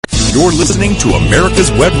You're listening to America's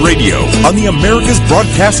Web Radio on the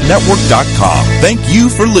AmericasBroadcastNetwork.com. Thank you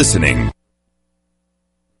for listening.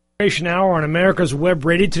 Hour on America's Web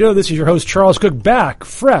Radio. Today, this is your host, Charles Cook, back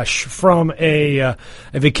fresh from a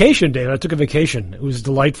vacation day. I took a vacation. It was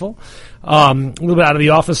delightful. A little bit out of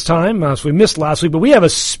the office time, so we missed last week, but we have a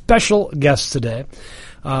special guest today.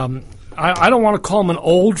 I don't want to call him an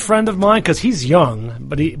old friend of mine because he's young,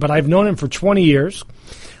 but I've known him for 20 years.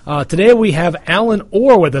 Today we have Alan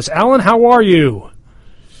Orr with us. Alan, how are you?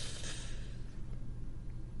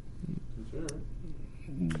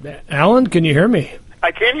 Alan, can you hear me?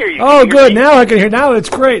 I can hear you. Oh, good. Now I can hear. Now it's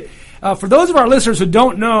great. For those of our listeners who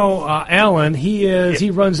don't know Alan, he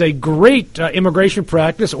runs a great immigration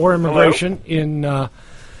practice or immigration in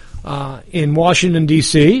Washington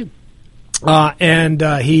D.C. And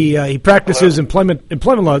he practices employment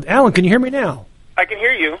law. Alan, can you hear me now? I can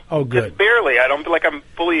hear you. Oh, good. Just barely. I don't feel like I'm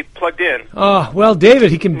fully plugged in. Well,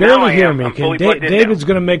 David, he can barely hear me. I'm fully plugged in David's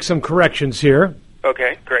going to make some corrections here.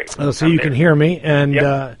 Okay, great. So you can hear me.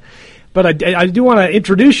 And but I do want to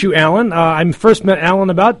introduce you, Alan. I first met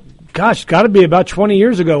Alan got to be about 20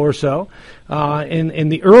 years ago or so, in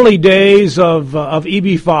the early days of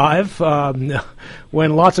EB5,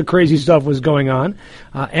 when lots of crazy stuff was going on.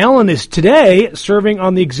 Alan is today serving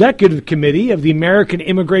on the executive committee of the American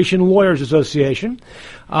Immigration Lawyers Association.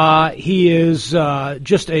 He is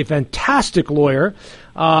just a fantastic lawyer,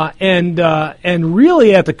 and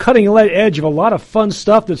really at the cutting edge of a lot of fun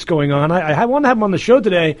stuff that's going on. I want to have him on the show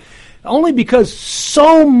today, only because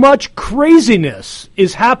so much craziness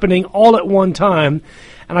is happening all at one time.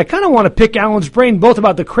 And I kind of want to pick Alan's brain both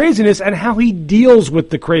about the craziness and how he deals with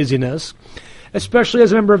the craziness, especially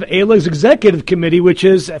as a member of ALIG's executive committee, which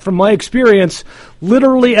is, from my experience,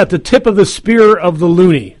 literally at the tip of the spear of the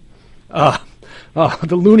loony, the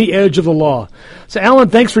loony edge of the law. So, Alan,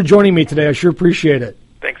 thanks for joining me today. I sure appreciate it.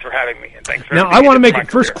 Thanks for having me. And thanks for now, I want to make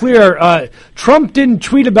it first clear, Trump didn't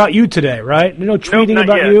tweet about you today, right? Tweeting not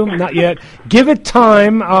about yet. you? Not yet. Give it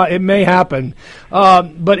time. It may happen.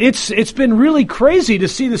 But it's been really crazy to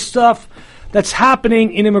see the stuff that's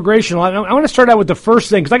happening in immigration law. I want to start out with the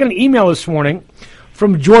first thing, because I got an email this morning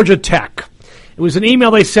from Georgia Tech. It was an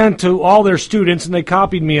email they sent to all their students, and they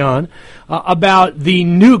copied me on, about the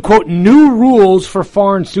new, quote, new rules for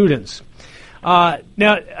foreign students. Now,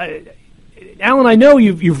 Alan, I know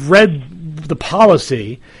you've read the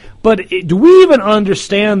policy, but do we even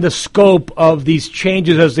understand the scope of these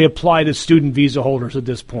changes as they apply to student visa holders at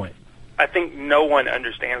this point? I think no one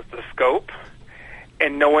understands the scope,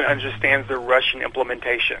 and no one understands the Russian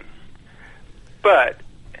implementation. But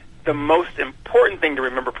the most important thing to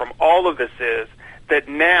remember from all of this is that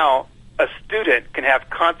now a student can have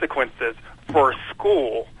consequences for a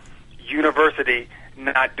school, university,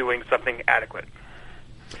 not doing something adequate.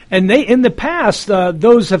 And in the past,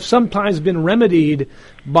 those have sometimes been remedied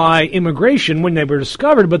by immigration when they were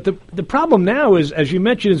discovered. But the problem now is, as you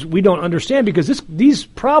mentioned, is we don't understand, because these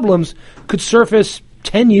problems could surface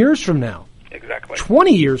 10 years from now. Exactly.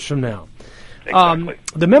 20 years from now. Exactly.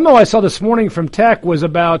 The memo I saw this morning from Tech was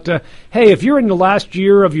about, hey, if you're in the last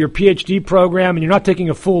year of your PhD program and you're not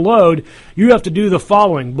taking a full load, you have to do the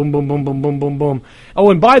following. Boom, boom, boom, boom, boom, boom, boom.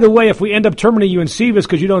 Oh, and by the way, if we end up terminating you in CVIS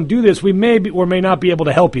because you don't do this, we may or may not be able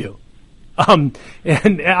to help you. And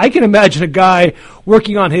I can imagine a guy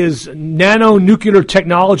working on his nano-nuclear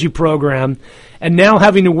technology program and now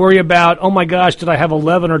having to worry about, oh my gosh, did I have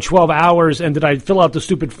 11 or 12 hours and did I fill out the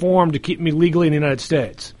stupid form to keep me legally in the United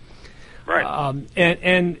States? Right.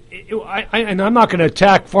 And I'm not going to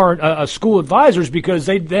attack foreign school advisors, because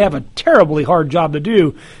they have a terribly hard job to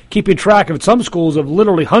do, keeping track of some schools of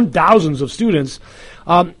literally thousands of students.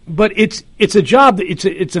 But it's a job that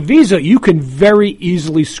it's a visa you can very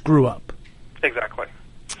easily screw up. Exactly.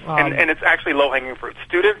 And it's actually low-hanging fruit.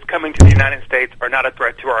 Students coming to the United States are not a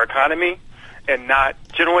threat to our economy and not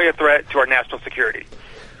generally a threat to our national security.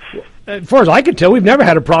 As far as I can tell, we've never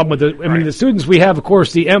had a problem with it. I mean, the students we have, of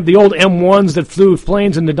course, the old M1s that flew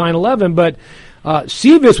planes into 9/11, but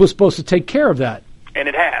CVIS was supposed to take care of that. And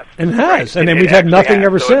it has. And it has. Right. And then we've had nothing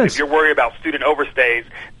ever since. If you're worried about student overstays,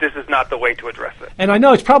 this is not the way to address it. And I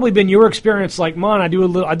know it's probably been your experience like mine. I do a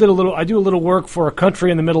little work for a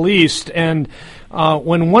country in the Middle East, and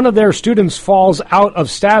when one of their students falls out of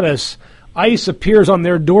status, ICE appears on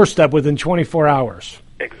their doorstep within 24 hours.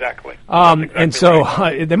 Exactly. And so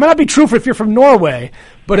they might not be true if you're from Norway,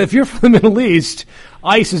 but if you're from the Middle East,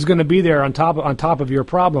 ICE is going to be there on top of your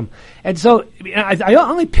problem. And so I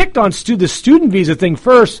only picked on the student visa thing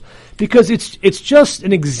first because it's just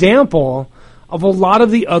an example of a lot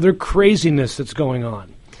of the other craziness that's going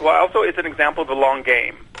on. Well, also it's an example of the long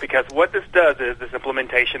game. Because what this does is this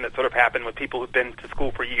implementation that sort of happened with people who've been to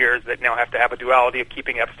school for years that now have to have a duality of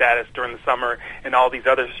keeping up status during the summer and all these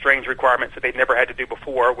other strange requirements that they've never had to do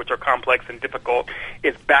before, which are complex and difficult,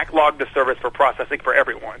 is backlog the service for processing for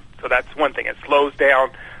everyone. So that's one thing. It slows down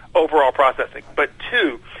overall processing. But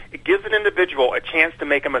two, it gives an individual a chance to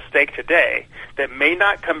make a mistake today that may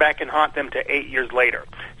not come back and haunt them to 8 years later.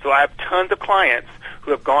 So I have tons of clients who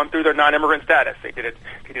have gone through their non-immigrant status. They did a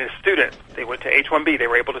student. They went to H-1B. They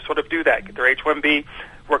were able to sort of do that, get their H-1B,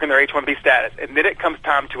 work in their H-1B status. And then it comes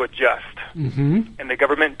time to adjust. Mm-hmm. And the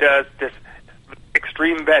government does this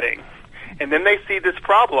extreme vetting. And then they see this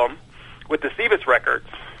problem with the SEVIS records,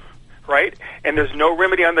 right? And there's no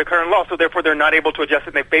remedy under the current law, so therefore they're not able to adjust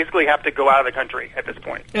it. They basically have to go out of the country at this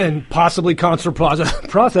point. And possibly consular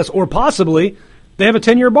process, or possibly they have a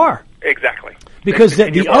 10-year bar. Exactly. Because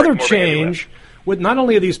the other change, with not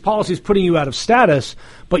only are these policies putting you out of status,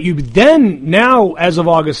 but you then now, as of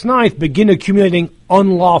August 9th, begin accumulating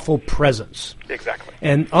unlawful presence. Exactly.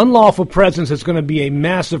 And unlawful presence is going to be a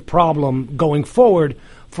massive problem going forward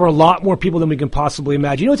for a lot more people than we can possibly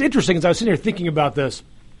imagine. You know, what's interesting is I was sitting here thinking about this.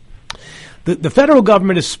 The federal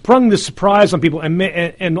government has sprung this surprise on people,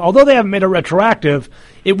 and although they haven't made it retroactive,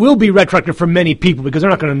 it will be retroactive for many people because they're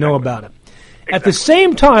not going to know about it. Exactly. At the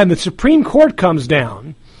same time, the Supreme Court comes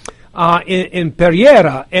down in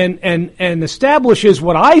Pereira and establishes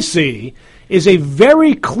what I see is a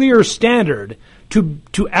very clear standard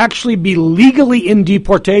to actually be legally in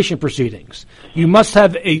deportation proceedings. You must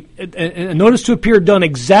have a notice to appear done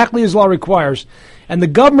exactly as law requires, and the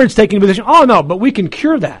government's taking a position, oh no, but we can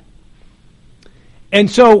cure that. And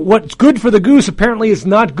so what's good for the goose apparently is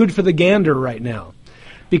not good for the gander right now.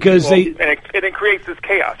 Because and it creates this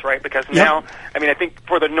chaos, right? Because now, I mean, I think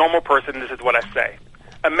for the normal person, this is what I say.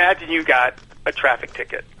 Imagine you got a traffic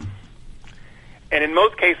ticket. And in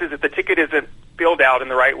most cases, if the ticket isn't filled out in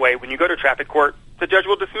the right way, when you go to traffic court, the judge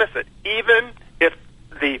will dismiss it, even if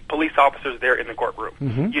the police officer's there in the courtroom.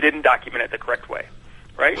 Mm-hmm. You didn't document it the correct way,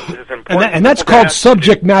 right? This is important. And that's called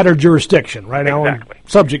subject matter jurisdiction, right, Alan? Exactly.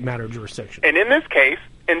 Subject matter jurisdiction. And in this case,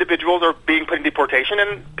 individuals are being put in deportation,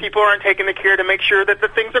 and people aren't taking the care to make sure that the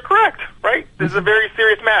things are correct, right? This is a very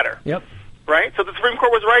serious matter. Yep. Right? So the Supreme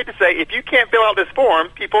Court was right to say, if you can't fill out this form,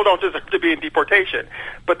 people don't deserve to be in deportation.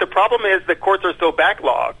 But the problem is that courts are so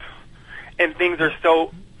backlogged, and things are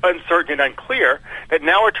so uncertain and unclear, that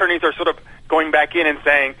now attorneys are sort of going back in and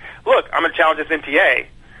saying, look, I'm going to challenge this NTA,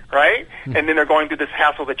 right? Mm-hmm. And then they're going through this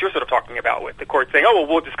hassle that you're sort of talking about with the court saying, oh, well,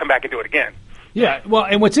 we'll just come back and do it again. Yeah, well,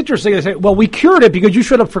 and what's interesting is, well, we cured it because you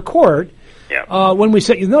showed up for court when we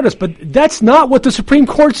sent you the notice, but that's not what the Supreme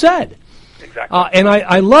Court said. Exactly. And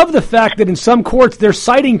I love the fact that in some courts they're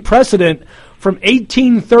citing precedent from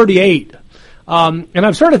 1838. And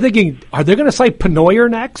I'm sort of thinking, are they going to cite Pennoyer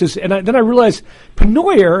next? Then I realized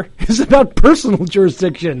Pennoyer is about personal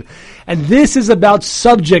jurisdiction, and this is about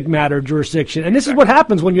subject matter jurisdiction. And this is what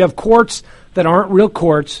happens when you have courts that aren't real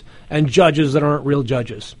courts and judges that aren't real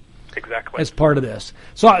judges. Exactly. As part of this.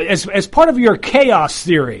 So as part of your chaos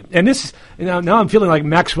theory, and this now I'm feeling like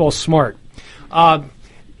Maxwell Smart.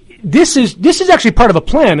 This is actually part of a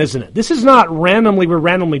plan, isn't it? This is not we're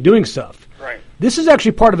randomly doing stuff. Right. This is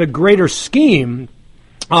actually part of a greater scheme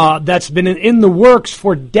that's been in the works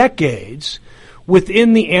for decades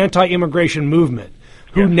within the anti-immigration movement,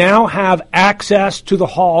 who now have access to the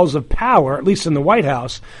halls of power, at least in the White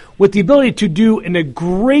House, with the ability to do a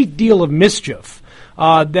great deal of mischief.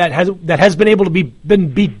 That has been able to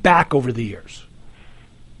been beat back over the years.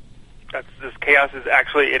 This chaos is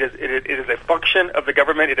actually it is a function of the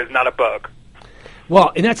government. It is not a bug.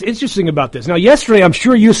 Well, and that's interesting about this. Now, yesterday, I'm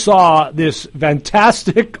sure you saw this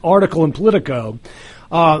fantastic article in Politico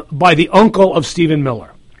by the uncle of Stephen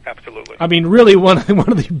Miller. Absolutely. I mean, really one of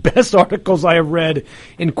the best articles I have read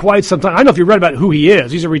in quite some time. I don't know if you read about who he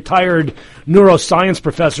is. He's a retired neuroscience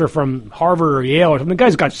professor from Harvard or Yale or something. The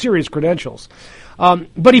guy's got serious credentials.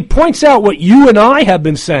 But he points out what you and I have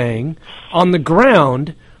been saying on the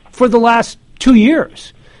ground for the last 2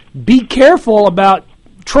 years. Be careful about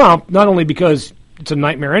Trump, not only because it's a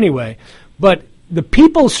nightmare anyway, but the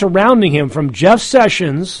people surrounding him from Jeff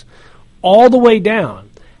Sessions all the way down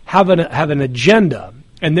have an agenda,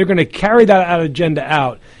 and they're going to carry that agenda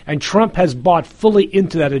out. And Trump has bought fully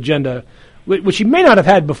into that agenda, which he may not have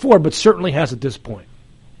had before, but certainly has at this point.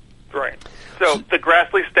 Right. So the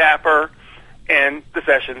Grassley staffer and the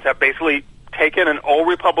Sessions have basically taken an old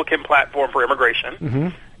Republican platform for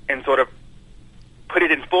immigration and sort of put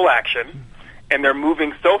it in full action, and they're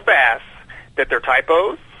moving so fast that there are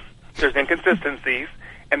typos, there's inconsistencies,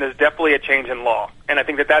 and there's definitely a change in law. And I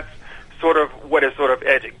think that that's sort of what is sort of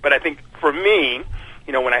edging. But I think for me,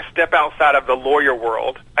 when I step outside of the lawyer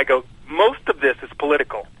world, I go, most of this is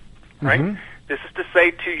political, right? Mm-hmm. This is to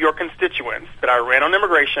say to your constituents that I ran on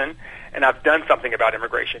immigration and I've done something about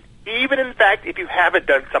immigration. Even, in fact, if you haven't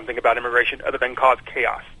done something about immigration other than cause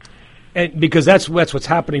chaos. And because that's what's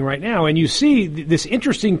happening right now. And you see this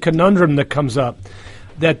interesting conundrum that comes up,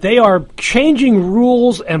 that they are changing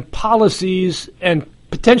rules and policies and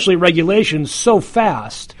potentially regulations so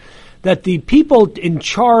fast that the people in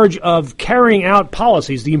charge of carrying out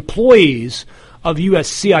policies, the employees of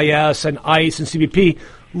USCIS and ICE and CBP,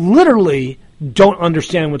 literally don't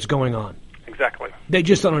understand what's going on. Exactly. They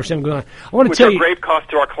just don't understand what's going on. I want to Which tell are you, grave cost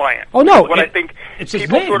to our client. Oh, no. I think it's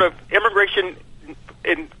people sort of, immigration,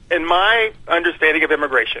 in my understanding of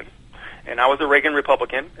immigration, and I was a Reagan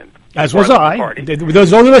Republican. As was I.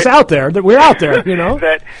 Those of us out there, that we're out there,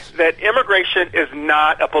 that immigration is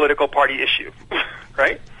not a political party issue,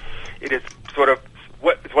 right? It is sort of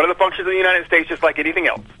it's one of the functions of the United States, just like anything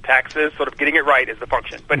else. Taxes, sort of getting it right is the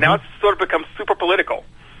function. But now it's sort of become super political,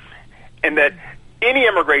 and that any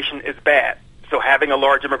immigration is bad. So having a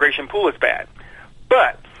large immigration pool is bad.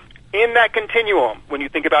 But in that continuum, when you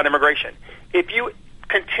think about immigration, if you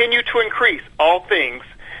continue to increase all things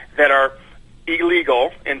that are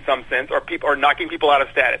illegal in some sense, or people are knocking people out of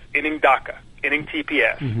status, ending DACA, ending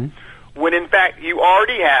TPS, when in fact you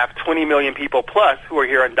already have 20 million people plus who are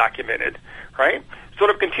here undocumented, right? Sort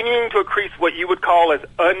of continuing to increase what you would call as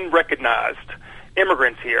unrecognized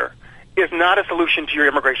immigrants here is not a solution to your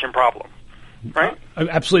immigration problem, right?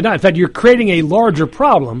 Absolutely not. In fact, you're creating a larger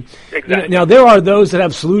problem. Exactly. Now, there are those that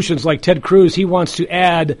have solutions like Ted Cruz. He wants to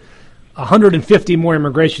add 150 more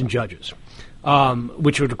immigration judges,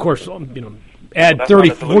 which would, of course, add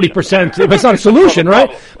 30-40%. But it's not a solution, right?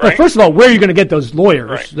 But first of all, where are you going to get those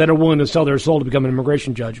lawyers that are willing to sell their soul to become an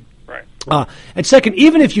immigration judge? Right. And second,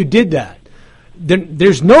 even if you did that, then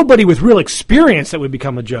there's nobody with real experience that would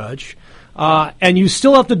become a judge, and you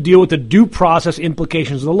still have to deal with the due process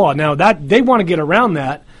implications of the law. Now, that they want to get around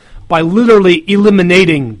that by literally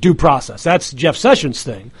eliminating due process. That's Jeff Sessions'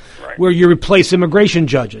 thing, where you replace immigration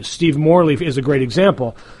judges. Steve Morley is a great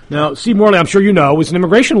example. Now, Steve Morley, I'm sure you know, was an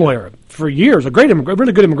immigration lawyer for years, a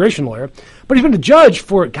really good immigration lawyer, but he's been a judge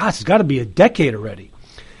for, it's got to be a decade already.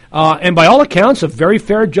 And by all accounts, a very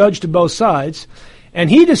fair judge to both sides, and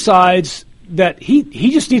he decides that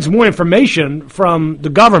he just needs more information from the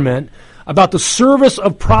government about the service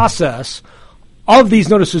of process of these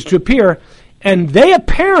notices to appear, and they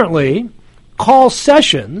apparently call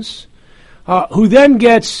Sessions, who then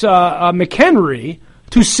gets McHenry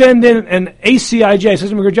to send in an ACIJ,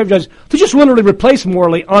 Assistant Immigration Judge, to just literally replace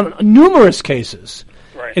Morley on numerous cases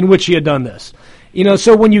in which he had done this.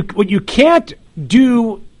 So what you can't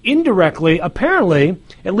do indirectly, apparently,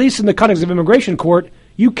 at least in the context of immigration court,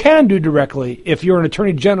 you can do directly if you're an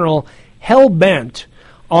attorney general hell-bent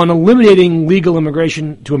on eliminating legal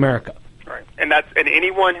immigration to America. Right. And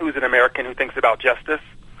anyone who's an American who thinks about justice,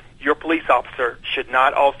 your police officer should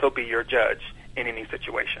not also be your judge in any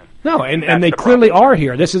situation. No, and they clearly are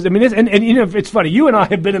here. This is, it's funny. You and I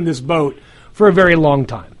have been in this boat for a very long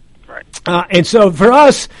time. Right. And so for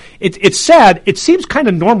us, it's sad. It seems kind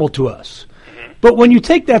of normal to us. But when you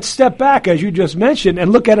take that step back, as you just mentioned,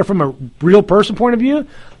 and look at it from a real person point of view,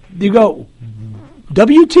 you go,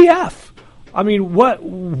 WTF? I mean,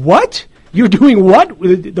 what? You're doing what?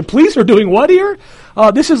 The police are doing what here?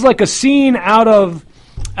 This is like a scene out of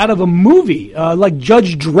a movie, like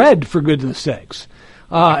Judge Dredd, for goodness sakes.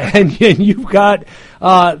 And you've got,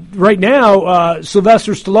 right now,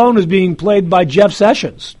 Sylvester Stallone is being played by Jeff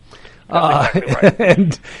Sessions. Exactly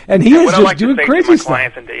right. and he is just doing crazy stuff. What I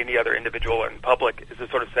like to say to my clients and to any other individual in public is to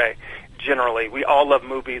sort of say, generally, we all love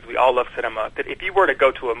movies, we all love cinema, that if you were to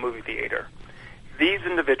go to a movie theater, these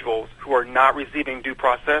individuals who are not receiving due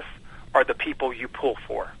process are the people you pull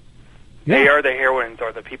for. Yeah. They are the heroines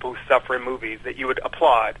or the people who suffer in movies that you would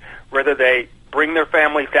applaud, whether they bring their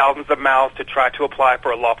family thousands of miles to try to apply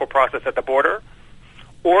for a lawful process at the border,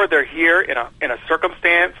 or they're here in a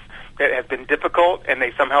circumstance that has been difficult and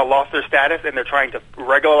they somehow lost their status and they're trying to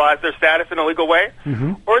regularize their status in a legal way,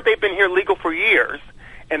 or they've been here legal for years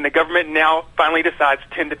and the government now finally decides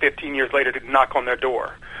 10 to 15 years later to knock on their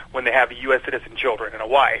door when they have U.S. citizen children and a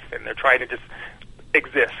wife and they're trying to just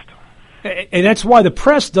exist. And that's why the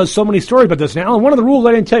press does so many stories about this now. And one of the rules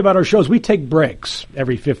I didn't tell you about our show is we take breaks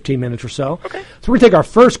every 15 minutes or so. Okay. So we're going to take our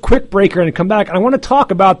first quick break here and come back. And I want to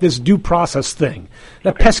talk about this due process thing,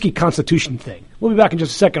 that pesky Constitution thing. We'll be back in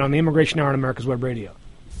just a second on the Immigration Hour on America's Web Radio.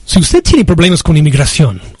 Si usted tiene problemas con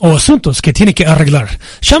inmigración o asuntos que tiene que arreglar,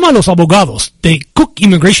 llama a los abogados de Cook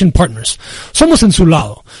Immigration Partners. Somos en su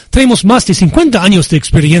lado. Tenemos más de 50 años de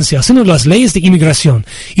experiencia haciendo las leyes de inmigración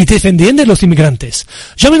y defendiendo a los inmigrantes.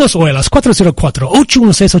 Llámenos hoy a las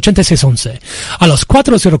 404-816-8611, a los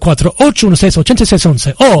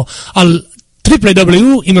 404-816-8611 o al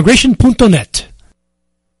www.immigration.net.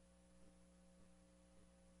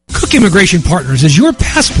 Cook Immigration Partners is your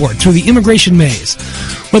passport through the immigration maze.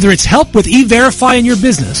 Whether it's help with E-Verify in your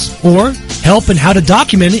business, or help in how to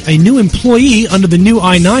document a new employee under the new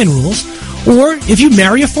I-9 rules, or if you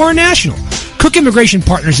marry a foreign national, Cook Immigration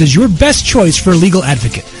Partners is your best choice for a legal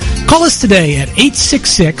advocate. Call us today at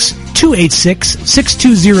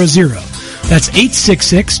 866-286-6200. That's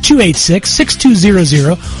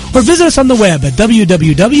 866-286-6200, or visit us on the web at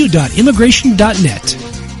www.immigration.net.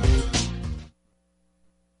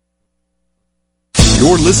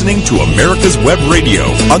 You're listening to America's Web Radio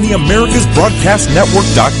on the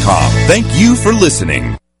AmericasBroadcastNetwork.com. Thank you for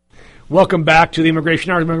listening. Welcome back to the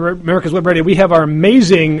Immigration Hour of America's Web Radio. We have our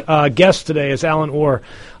amazing guest today, is Alan Orr.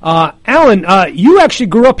 Alan, you actually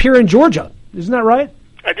grew up here in Georgia, isn't that right?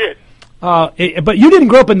 I did. But you didn't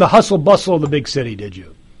grow up in the hustle bustle of the big city, did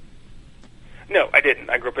you? No, I didn't.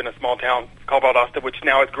 I grew up in a small town called Valdosta, which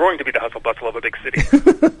now is growing to be the hustle bustle of a big city.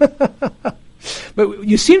 But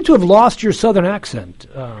you seem to have lost your southern accent,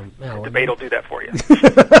 Alan. The debate will do that for you.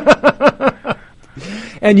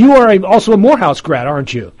 And you are also a Morehouse grad,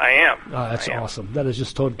 aren't you? I am. That's awesome. That is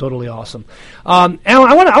just totally awesome. Alan,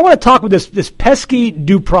 I want to talk with this pesky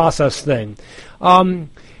due process thing.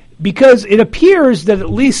 Because it appears that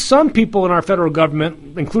at least some people in our federal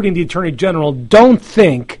government, including the Attorney General, don't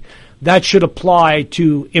think that should apply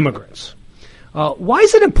to immigrants. Why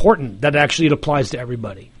is it important that actually it applies to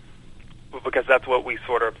everybody? Well, because that's what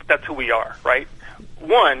that's who we are, right?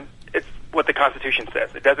 One, it's what the Constitution says.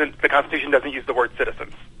 The Constitution doesn't use the word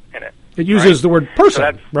citizens in it. It uses the word person, so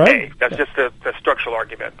that's right? A. That's just the structural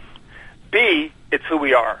argument. B, it's who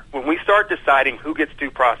we are. When we start deciding who gets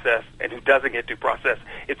due process and who doesn't get due process,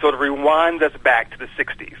 it sort of rewinds us back to the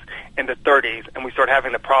 60s and the 30s, and we start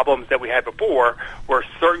having the problems that we had before where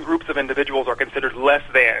certain groups of individuals are considered less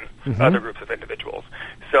than other groups of individuals.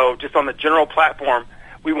 So just on the general platform,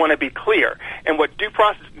 we want to be clear. And what due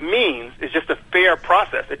process means is just a fair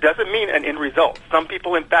process. It doesn't mean an end result. Some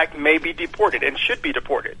people, in fact, may be deported and should be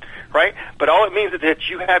deported, right? But all it means is that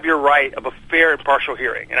you have your right of a fair, impartial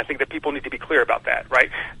hearing. And I think that people need to be clear about that,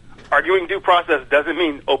 right? Arguing due process doesn't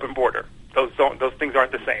mean open border. Those things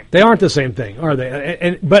aren't the same. They aren't the same thing, are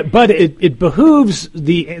they? But it behooves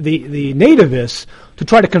the nativists to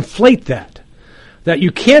try to conflate that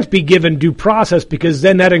you can't be given due process because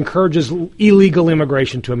then that encourages illegal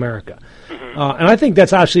immigration to America. And I think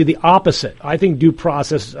that's actually the opposite. I think due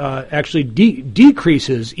process actually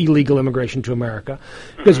decreases illegal immigration to America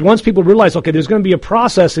because once people realize, okay, there's going to be a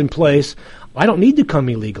process in place, I don't need to come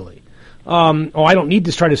illegally. I don't need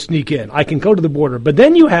to try to sneak in. I can go to the border. But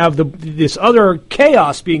then you have this other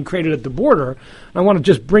chaos being created at the border. I want to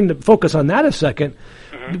just bring the focus on that a second,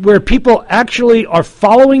 where people actually are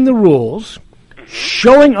following the rules,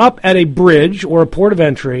 showing up at a bridge or a port of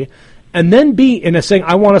entry, and then saying,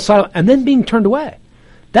 I want asylum, and then being turned away.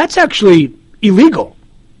 That's actually illegal.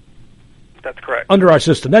 That's correct. Under our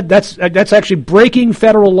system. That's actually breaking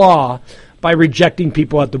federal law by rejecting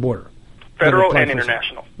people at the border. Federal and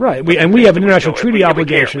international. Right. We have an international treaty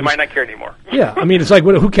obligation. We might not care anymore. Yeah. I mean, it's like,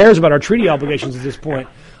 who cares about our treaty obligations at this point?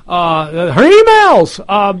 Her emails.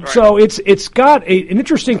 Right. So it's got an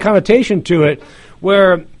interesting connotation to it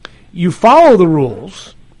where you follow the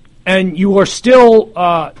rules, and you are still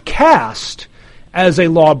cast as a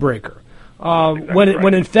lawbreaker.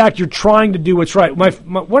 When in fact you're trying to do what's right.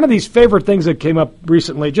 One of these favorite things that came up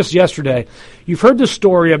recently, just yesterday, you've heard the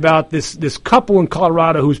story about this couple in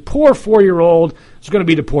Colorado whose poor 4-year-old is going to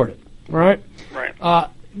be deported. Right. Right.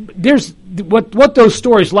 There's what those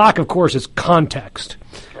stories lack, of course, is context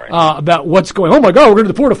about what's going. Oh my God, we're going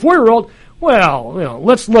to deport a 4-year-old. Well,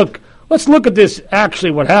 let's look at this.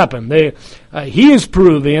 Actually, what happened? He is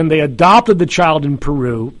Peruvian. They adopted the child in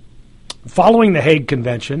Peru, following the Hague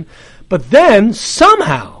Convention. But then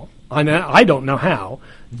somehow, I don't know how,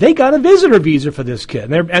 they got a visitor visa for this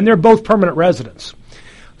kid, and they're both permanent residents.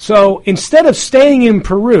 So instead of staying in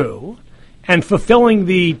Peru and fulfilling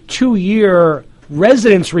the 2-year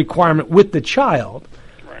residence requirement with the child,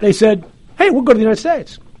 they said, "Hey, we'll go to the United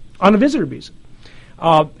States on a visitor visa."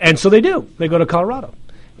 And so they do. They go to Colorado.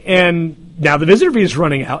 And now the visitor visa is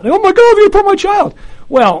running out. And, oh, my God, I'm going to deport my child.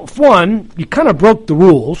 Well, one, you kind of broke the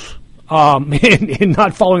rules in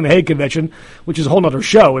not following the Hague Convention, which is a whole other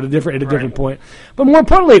show at a different point. But more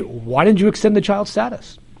importantly, why didn't you extend the child's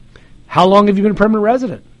status? How long have you been a permanent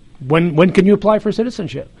resident? When can you apply for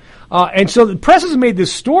citizenship? And so the press has made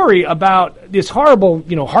this story about this horrible,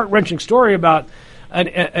 heart-wrenching story about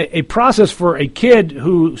a process for a kid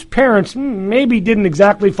whose parents maybe didn't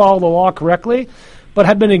exactly follow the law correctly, but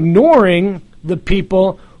have been ignoring the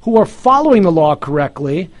people who are following the law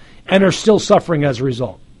correctly and are still suffering as a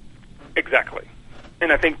result. Exactly.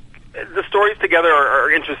 And I think the stories together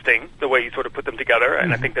are interesting, the way you sort of put them together,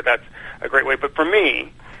 and I think that's a great way. But for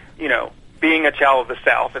me, being a child of the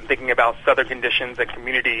South and thinking about Southern conditions and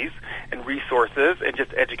communities and resources and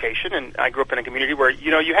just education, and I grew up in a community where,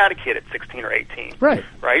 you had a kid at 16 or 18. Right.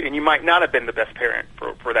 Right? And you might not have been the best parent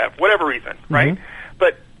for that, for whatever reason, right?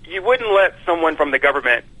 But you wouldn't let someone from the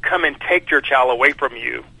government come and take your child away from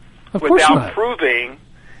you without proving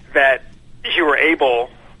that you were able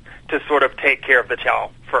to sort of take care of the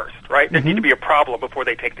child first, right? There needs to be a problem before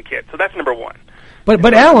they take the kid. So that's number one.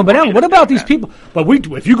 But Alan, what about these people? But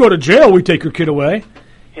if you go to jail, we take your kid away.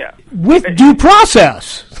 Yeah. With due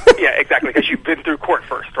process. Yeah, exactly, because you've been through court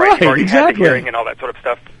first, right? You've already had the hearing and all that sort of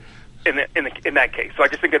stuff in that case. So I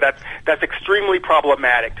just think that's extremely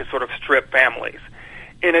problematic to sort of strip families.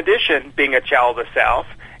 In addition, being a child of the South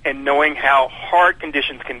and knowing how hard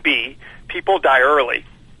conditions can be, people die early.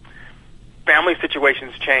 Family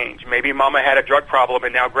situations change. Maybe mama had a drug problem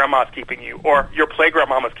and now grandma's keeping you, or your playground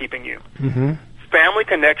mama's keeping you. Family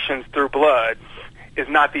connections through blood is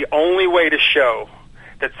not the only way to show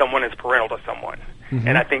that someone is parental to someone.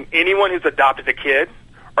 And I think anyone who's adopted a kid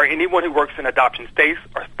or anyone who works in adoption space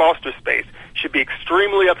or foster space should be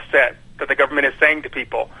extremely upset that the government is saying to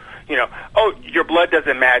people, oh, your blood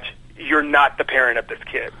doesn't match, you're not the parent of this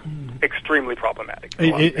kid. Extremely problematic.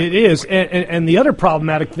 It is. And the other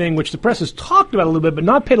problematic thing, which the press has talked about a little bit but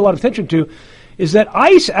not paid a lot of attention to, is that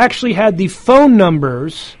ICE actually had the phone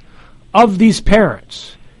numbers of these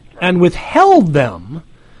parents and withheld them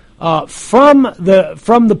from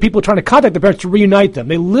the people trying to contact the parents to reunite them.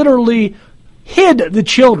 They literally hid the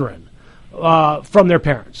children from their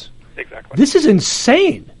parents. Exactly. This is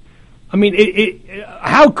insane. I mean,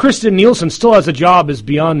 how Kristen Nielsen still has a job is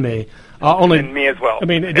beyond me. And me as well. I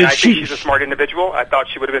mean, I think she's a smart individual. I thought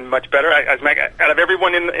she would have been much better. Out of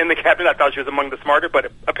everyone in the cabinet, I thought she was among the smarter,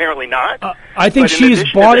 but apparently not. I think she's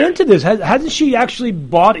bought into this. Hasn't she actually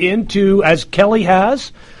bought into, as Kelly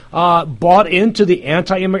has, bought into the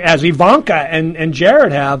anti-immigrant, as Ivanka and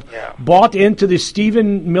Jared have, bought into the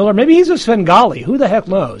Stephen Miller, maybe he's a Svengali, who the heck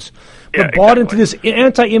knows, but bought into this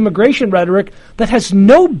anti-immigration rhetoric that has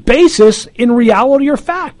no basis in reality or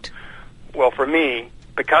fact. Well, for me,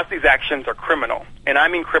 because these actions are criminal, and I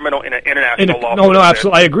mean criminal in an international law. No,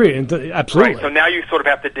 absolutely, I agree, absolutely. Right, so now you sort of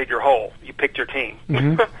have to dig your hole. You picked your team.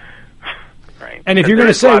 Right. And if you're going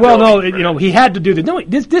to say, well, no, he had to do this. No,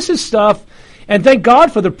 this is stuff, and thank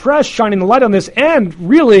God for the press shining the light on this, and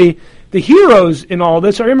really, the heroes in all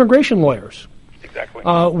this are immigration lawyers. Exactly.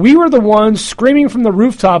 We were the ones screaming from the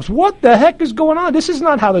rooftops, what the heck is going on? This is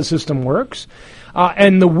not how the system works.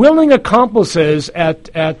 And the willing accomplices at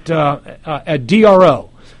DRO,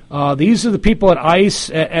 these are the people at ICE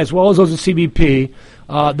as well as those at CBP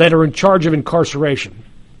that are in charge of incarceration.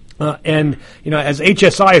 And as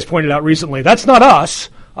HSI has pointed out recently, that's not us.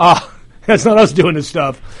 That's not us doing this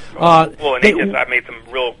stuff. And HSI made some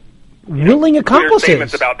real willing accomplices.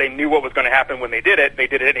 Statements about they knew what was going to happen when they did it. They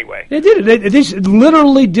did it anyway. They did it. They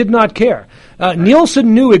literally did not care.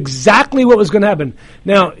 Nielsen knew exactly what was going to happen.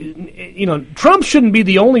 Now, Trump shouldn't be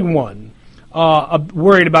the only one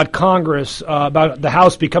worried about Congress, about the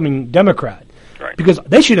House becoming Democrat, right? Because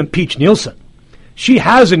they should impeach Nielsen. She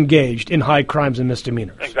has engaged in high crimes and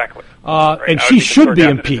misdemeanors. Exactly. Right. And she should be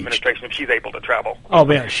impeached. Administration, if she's able to travel. Oh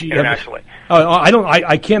man, internationally.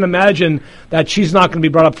 I can't imagine that she's not going to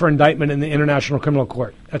be brought up for indictment in the International Criminal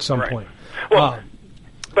Court at some point. Well,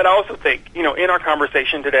 but I also think in our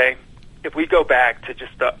conversation today, if we go back to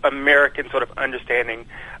just the American sort of understanding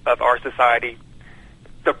of our society,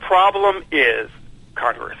 the problem is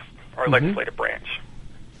Congress, our legislative branch.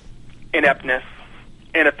 Ineptness,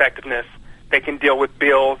 ineffectiveness. They can deal with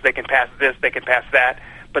bills, they can pass this, they can pass that,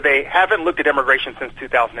 but they haven't looked at immigration since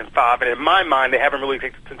 2005, and in my mind, they haven't really looked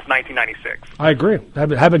at it since 1996. I agree.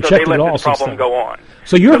 Haven't checked it all since then. So they let this problem go on.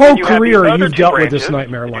 So your whole career, you've dealt with this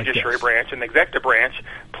nightmare like this. The judiciary branch and the executive branch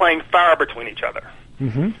playing fire between each other.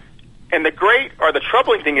 Mm-hmm. And the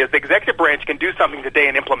troubling thing is the executive branch can do something today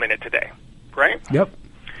and implement it today, right? Yep.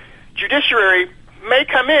 Judiciary may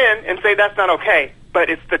come in and say that's not okay, but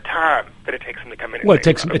it's the time that it takes them to come in. Well,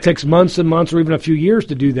 it takes months and months, or even a few years,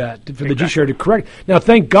 to do that for the judiciary to correct. Now,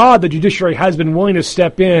 thank God the judiciary has been willing to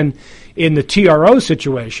step in the TRO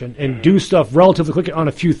situation and do stuff relatively quickly on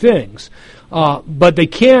a few things, but they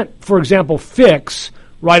can't, for example, fix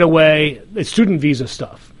right away the student visa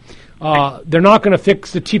stuff. They're not going to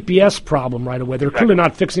fix the TPS problem right away. They're clearly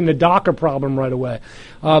not fixing the DACA problem right away.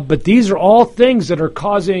 But these are all things that are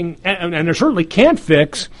causing, and they certainly can't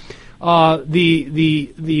fix what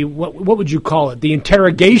would you call it? The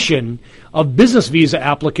interrogation of business visa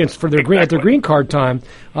applicants for their at their green card time,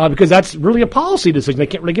 because that's really a policy decision. They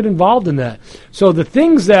can't really get involved in that. So the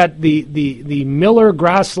things that the Miller,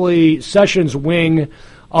 Grassley, Sessions wing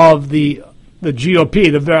of the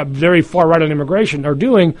GOP, the very far right on immigration, are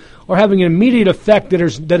doing are having an immediate effect that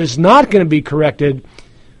is not going to be corrected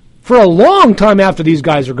for a long time after these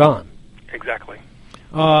guys are gone. Exactly.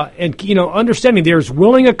 And understanding there's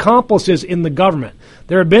willing accomplices in the government.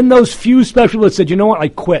 There have been those few special that said, you know what, I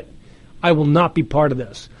quit. I will not be part of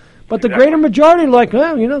this. But the greater majority are like,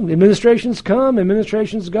 well, administrations come,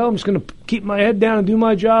 administrations go. I'm just going to keep my head down and do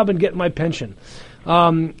my job and get my pension.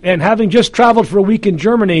 And having just traveled for a week in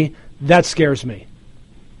Germany, that scares me.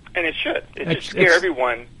 And it should. It should scare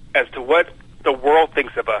everyone as to what the world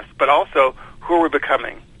thinks of us, but also who are we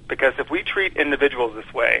becoming. Because if we treat individuals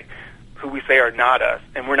this way, who we say are not us,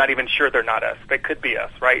 and we're not even sure they're not us, they could be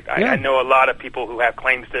us, right? I know a lot of people who have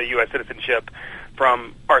claims to U.S. citizenship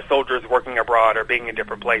from our soldiers working abroad or being in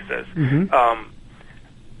different places. Mm-hmm.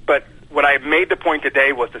 But what I made the point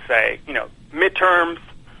today was to say, midterms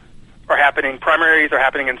are happening, primaries are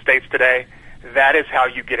happening in states today. That is how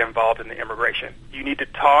you get involved in the immigration. You need to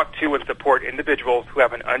talk to and support individuals who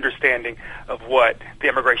have an understanding of what the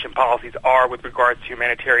immigration policies are with regards to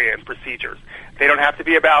humanitarian procedures. They don't have to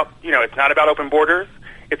be about, it's not about open borders.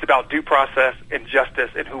 It's about due process and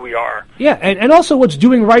justice and who we are. Yeah, and also what's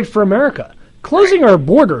doing right for America. Closing our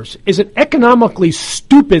borders is an economically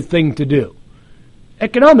stupid thing to do.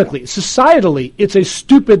 Economically, societally, it's a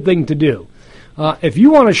stupid thing to do. If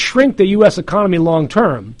you want to shrink the U.S. economy long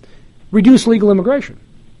term, reduce legal immigration,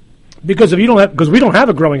 because we don't have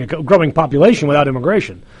a growing population without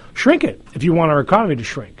immigration. Shrink it if you want our economy to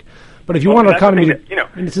shrink. But if you want our economy to,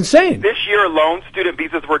 and it's insane. This year alone, student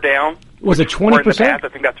visas were down. Was it 20%? I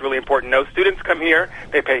think that's really important. No, students come here,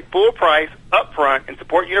 they pay full price up front and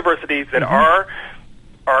support universities that our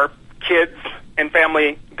kids and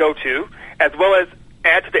family go to, as well as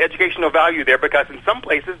add to the educational value there, because in some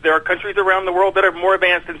places there are countries around the world that are more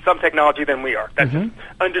advanced in some technology than we are. Just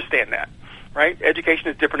understand that, right? Education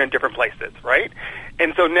is different in different places, right?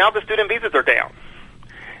 And so now the student visas are down.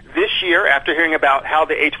 This year, after hearing about how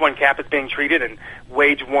the H-1 cap is being treated and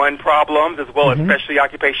wage one problems, as well as specialty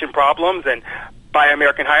occupation problems and Buy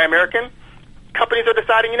American, Hire American, companies are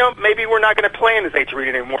deciding, maybe we're not going to play in this H-1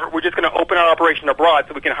 anymore. We're just going to open our operation abroad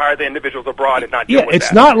so we can hire the individuals abroad and not deal with that. Yeah,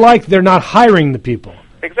 it's not like they're not hiring the people.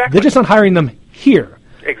 Exactly. They're just not hiring them here.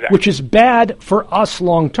 Exactly. Which is bad for us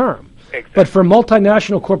long term. Exactly. But for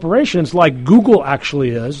multinational corporations like Google actually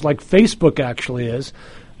is, like Facebook actually is,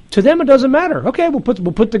 to them it doesn't matter. Okay, we'll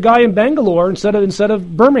put the guy in Bangalore instead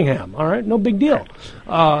of Birmingham. All right, no big deal.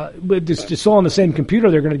 But it's just all on the same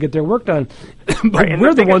computer. They're going to get their work done. But right,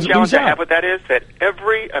 we're the ones that lose challenge I out. have with that is that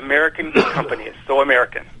every American company is so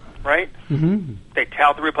American, right? Mm-hmm. They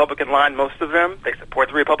tout the Republican line, most of them. They support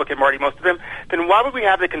the Republican Party, most of them. Then why would we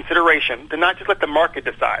have the consideration to not just let the market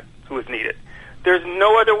decide who is needed? There's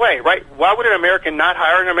no other way, right? Why would an American not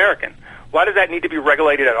hire an American? Why does that need to be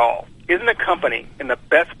regulated at all? Isn't a company in the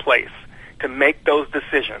best place to make those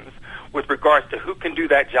decisions with regards to who can do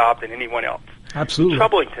that job than anyone else? Absolutely. It's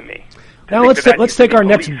troubling to me. Now let's take our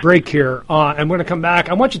next break here, and we're going to come back.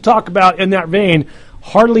 I want you to talk about, in that vein,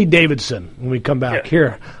 Harley Davidson when we come back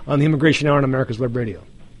here on the Immigration Hour on America's Web Radio.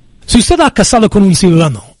 Si usted ha casado con un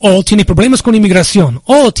ciudadano, o tiene problemas con inmigración,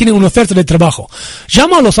 o tiene una oferta de trabajo,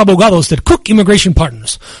 llama a los abogados de Cook Immigration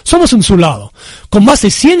Partners. Somos en su lado. Con más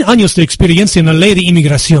de 100 años de experiencia en la ley de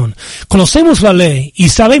inmigración, conocemos la ley y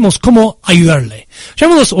sabemos cómo ayudarle.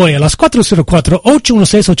 Llámanos hoy a las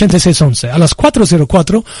 404-816-8611, a las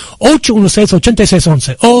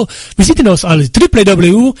 404-816-8611, o visítenos al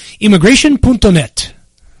www.immigration.net.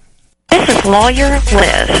 This is Lawyer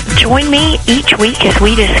Liz. Join me each week as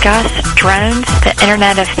we discuss drones, the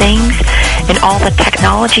Internet of Things, and all the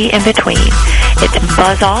technology in between. It's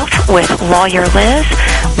Buzz Off with Lawyer Liz,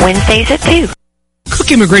 Wednesdays at 2.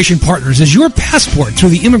 Cook Immigration Partners is your passport through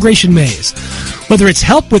the immigration maze. Whether it's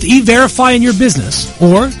help with E-Verify in your business,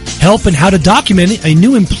 or help in how to document a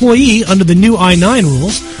new employee under the new I-9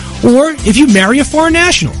 rules, or if you marry a foreign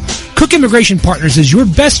national, Cook Immigration Partners is your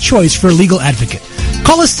best choice for a legal advocate.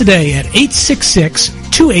 Call us today at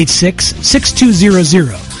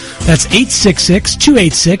 866-286-6200. That's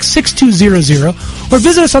 866-286-6200. Or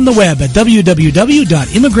visit us on the web at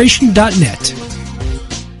www.immigration.net.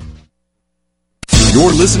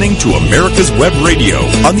 You're listening to America's Web Radio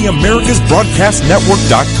on the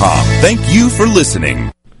AmericasBroadcastNetwork.com. Thank you for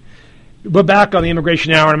listening. We're back on the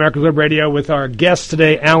Immigration Hour on America's Web Radio with our guest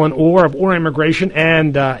today, Alan Orr of Orr Immigration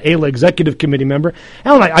and AILA Executive Committee member.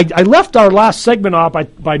 Alan, I left our last segment off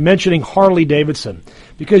by mentioning Harley Davidson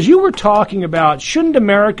because you were talking about shouldn't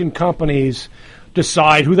American companies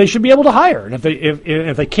decide who they should be able to hire, and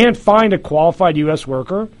if they can't find a qualified U.S.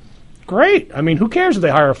 worker, great. I mean, who cares if they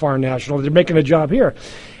hire a foreign national? They're making a job here,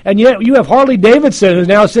 and yet you have Harley Davidson who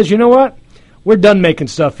now says, you know what, we're done making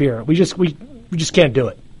stuff here. We just can't do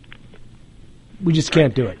it. We just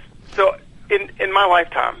can't do it. So in my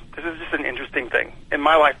lifetime, this is just an interesting thing. In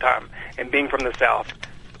my lifetime, and being from the South,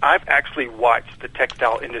 I've actually watched the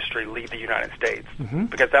textile industry leave the United States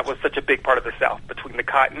because that was such a big part of the South, between the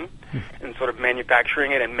cotton and sort of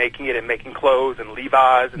manufacturing it and making clothes and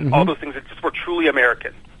Levi's and all those things that just were truly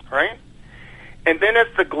American, right? And then as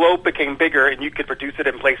the globe became bigger and you could produce it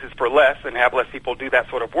in places for less and have less people do that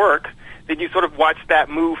sort of work, then you sort of watch that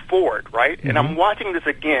move forward, right? And I'm watching this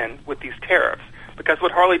again with these tariffs because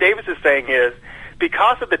what Harley Davis is saying is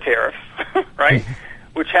because of the tariffs, right,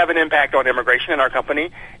 which have an impact on immigration in our company,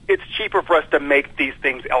 it's cheaper for us to make these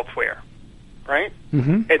things elsewhere, right,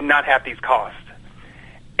 and not have these costs.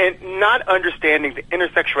 And not understanding the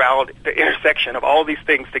intersection of all these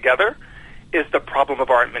things together is the problem of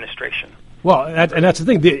our administration. Well, and that's the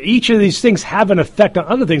thing. Each of these things have an effect on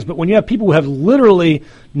other things, but when you have people who have literally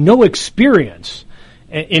no experience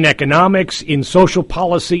in economics, in social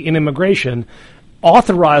policy, in immigration,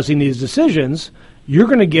 authorizing these decisions, you're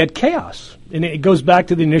going to get chaos. And it goes back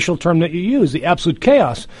to the initial term that you use, the absolute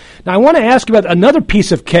chaos. Now, I want to ask you about another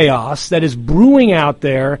piece of chaos that is brewing out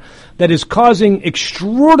there that is causing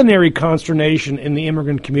extraordinary consternation in the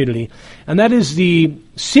immigrant community, and that is the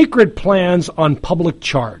secret plans on public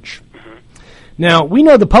charge. Now, we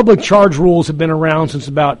know the public charge rules have been around since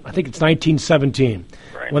about, I think it's 1917,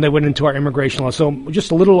 when they went into our immigration law, so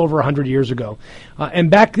just a little over 100 years ago. And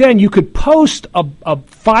back then, you could post a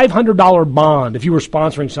 $500 bond if you were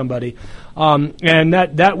sponsoring somebody, and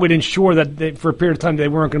that would ensure that for a period of time they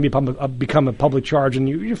weren't going to become a public charge, and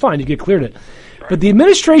you're fine, you get cleared it. Right. But the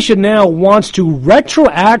administration now wants to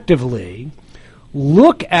retroactively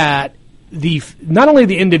look at not only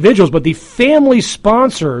the individuals, but the family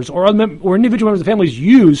sponsors or individual members of the family's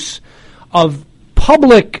use of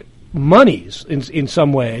public monies in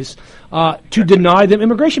some ways to deny them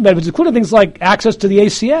immigration benefits, including things like access to the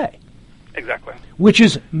ACA. Exactly. Which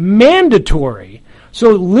is mandatory.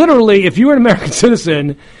 So literally, if you're an American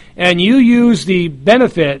citizen and you use the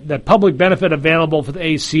benefit, that public benefit available for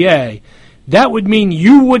the ACA, that would mean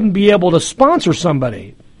you wouldn't be able to sponsor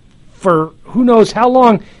somebody for who knows how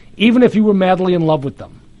long, even if you were madly in love with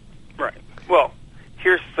them. Right. Well,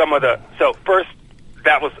 here's some of so first,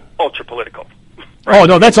 that was ultra political. Right. Oh,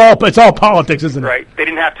 no, it's all politics, isn't it? Right. They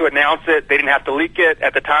didn't have to announce it. They didn't have to leak it.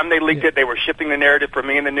 At the time they leaked it, they were shifting the narrative for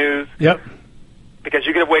me in the news. Yep. Because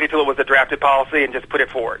you could have waited till it was a drafted policy and just put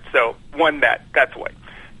it forward. So, one, that's way.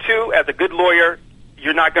 Two, as a good lawyer,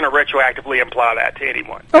 you're not going to retroactively imply that to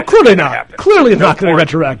anyone. Oh, clearly not. Clearly not going to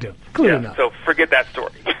retroactive. Clearly not. So, forget that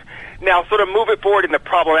story. Now, sort of move it forward in the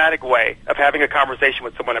problematic way of having a conversation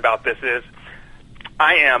with someone about this is,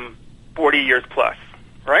 I am 40 years plus,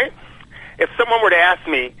 right? If someone were to ask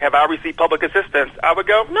me, have I received public assistance, I would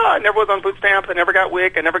go, no, I never was on food stamps, I never got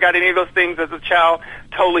WIC, I never got any of those things as a child,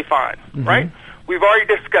 totally fine, right? We've already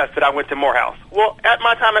discussed that I went to Morehouse. Well, at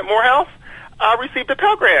my time at Morehouse, I received a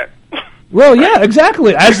Pell Grant. Well, yeah,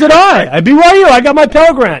 exactly. As did I. At BYU, I got my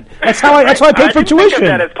Pell Grant. That's how I paid for tuition. I didn't think of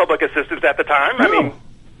that as public assistance at the time. No. I mean,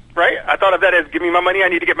 right? I thought of that as, give me my money, I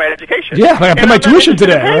need to get my education. Yeah, I pay my tuition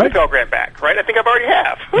today, right? The Pell Grant back, right? I think I've already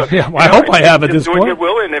have. Yeah, well, I hope I have at this point. Doing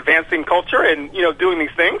goodwill and advancing culture and, doing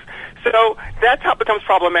these things. So that's how it becomes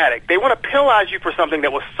problematic. They want to penalize you for something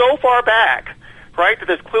that was so far back, right, that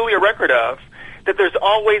there's clearly a record of, that there's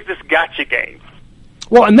always this gotcha game.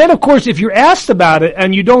 Well, and then, of course, if you're asked about it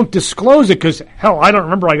and you don't disclose it because, hell, I don't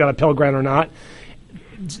remember I got a Pell Grant or not,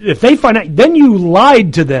 if they find out, then you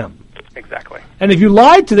lied to them. Exactly. And if you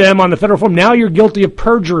lied to them on the federal form, now you're guilty of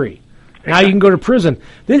perjury. Exactly. Now you can go to prison.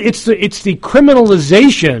 It's the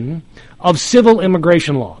criminalization of civil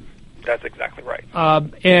immigration law. That's exactly right.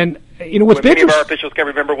 And what's been interesting, of our officials can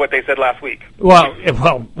remember what they said last week. Well,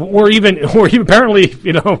 or even apparently,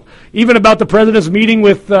 even about the president's meeting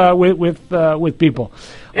with people.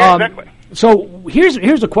 Yeah, exactly. So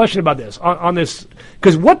here's a question about this on this,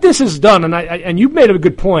 because what this has done, and you've made a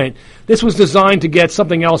good point. This was designed to get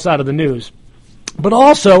something else out of the news, but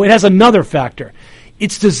also it has another factor.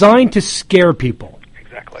 It's designed to scare people.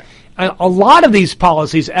 Exactly. a lot of these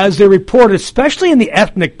policies, as they're reported, especially in the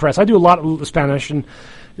ethnic press, I do a lot of Spanish, and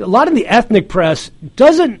a lot in the ethnic press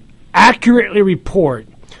doesn't accurately report,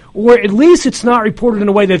 or at least it's not reported in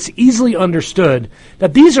a way that's easily understood,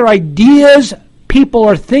 that these are ideas people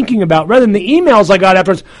are thinking about, rather than the emails I got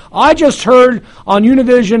afterwards. I just heard on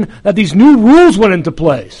Univision that these new rules went into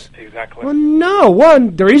place. Exactly. Well, no.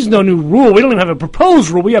 One, there is no new rule. We don't even have a proposed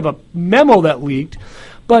rule. We have a memo that leaked.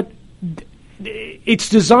 But it's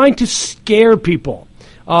designed to scare people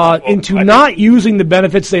into not using the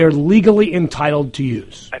benefits they are legally entitled to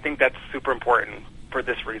use. I think that's super important for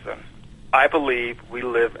this reason. I believe we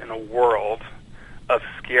live in a world of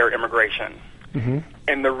scare immigration. Mm-hmm.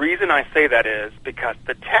 And the reason I say that is because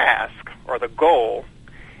the task or the goal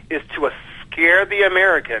is to scare the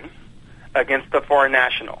American against the foreign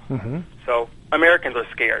national. Mm-hmm. So Americans are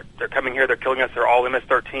scared. They're coming here, they're killing us, they're all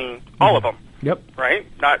MS-13, all of them. Yep. Right?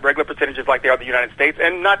 Not regular percentages like they are in the United States.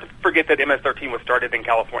 And not to forget that MS-13 was started in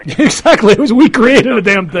California. Exactly. We created a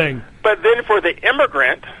damn thing. But then for the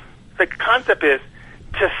immigrant, the concept is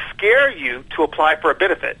to scare you to apply for a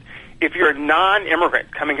benefit. If you're a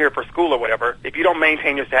non-immigrant coming here for school or whatever, if you don't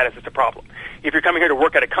maintain your status, it's a problem. If you're coming here to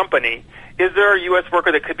work at a company, is there a U.S.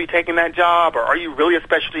 worker that could be taking that job, or are you really a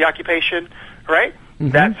specialty occupation, right? Mm-hmm.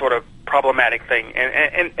 That sort of problematic thing.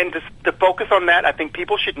 And just to focus on that, I think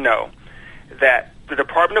people should know that the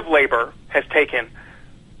Department of Labor has taken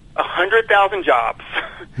 100,000 jobs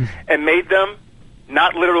and made them,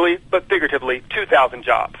 not literally, but figuratively, 2,000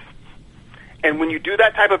 jobs. And when you do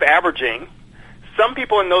that type of averaging, some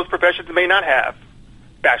people in those professions may not have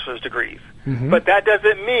bachelor's degrees. Mm-hmm. But that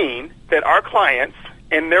doesn't mean that our clients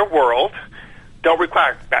in their world don't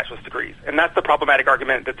require bachelor's degrees. And that's the problematic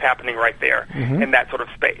argument that's happening right there in that sort of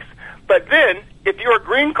space. But then, if you're a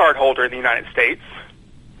green card holder in the United States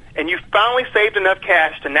and you finally saved enough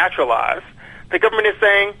cash to naturalize, the government is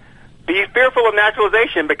saying, be fearful of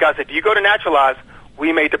naturalization, because if you go to naturalize,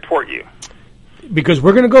 we may deport you. Because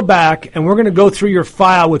we're going to go back and we're going to go through your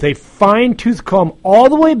file with a fine-tooth comb all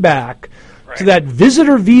the way back to that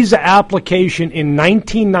visitor visa application in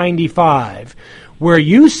 1995, where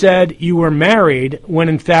you said you were married when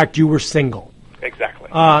in fact you were single. Exactly.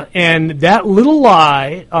 And that little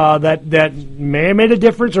lie that may have made a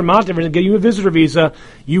difference or not difference to get you a visitor visa,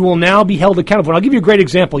 you will now be held accountable. And I'll give you a great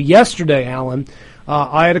example. Yesterday, Alan,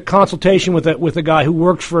 I had a consultation with a guy who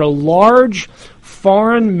works for a large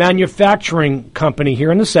foreign manufacturing company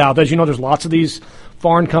here in the South. As you know, there's lots of these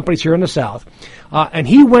foreign companies here in the South. And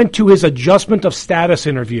he went to his adjustment of status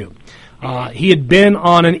interview. He had been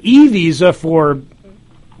on an E-visa for,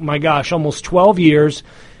 my gosh, almost 12 years.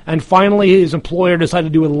 And finally, his employer decided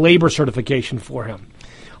to do a labor certification for him.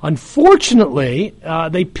 Unfortunately,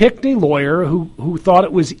 they picked a lawyer who thought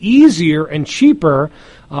it was easier and cheaper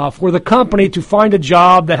for the company to find a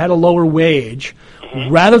job that had a lower wage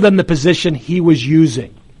rather than the position he was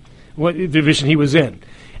using, the position he was in.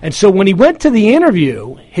 And so when he went to the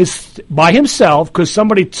interview by himself, because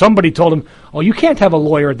somebody told him, oh, you can't have a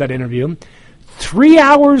lawyer at that interview, 3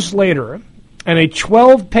 hours later and a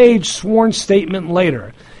 12-page sworn statement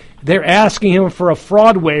later, they're asking him for a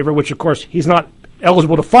fraud waiver, which, of course, he's not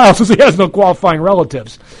eligible to file since he has no qualifying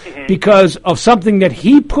relatives, because of something that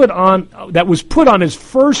that was put on his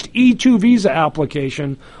first E-2 visa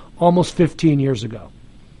application almost 15 years ago.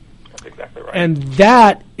 That's exactly right. And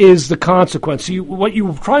that is the consequence. What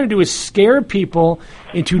you're trying to do is scare people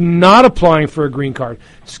into not applying for a green card,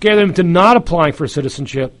 scare them into not applying for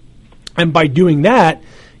citizenship, and by doing that,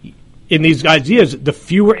 in these ideas, the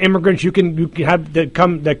fewer immigrants you can have that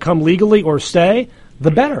come legally or stay,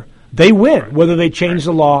 the better. They win, whether they change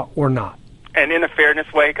the law or not. And in a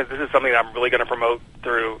fairness way, because this is something that I'm really going to promote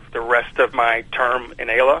through the rest of my term in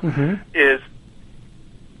AILA, is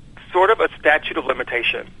sort of a statute of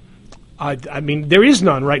limitation. I mean, there is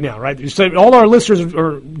none right now, right? So all our listeners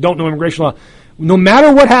don't know immigration law. No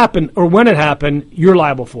matter what happened or when it happened, you're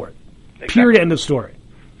liable for it. Exactly. Period, end of story.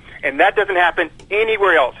 And that doesn't happen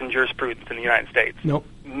anywhere else in jurisprudence in the United States. Nope.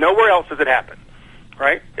 Nowhere else does it happen,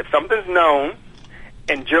 right? If something's known,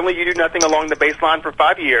 and generally you do nothing along the baseline for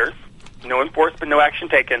 5 years, no enforcement, no action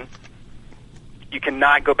taken, you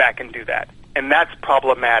cannot go back and do that. And that's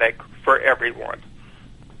problematic for everyone.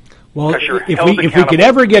 Well, if we could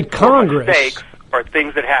ever get Congress... Mistakes are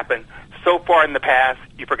things that happen so far in the past,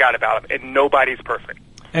 you forgot about them, and nobody's perfect.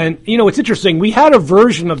 And, you know, it's interesting. We had a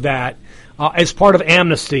version of that as part of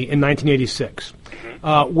amnesty in 1986,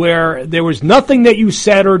 where there was nothing that you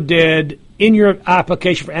said or did in your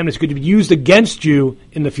application for amnesty could be used against you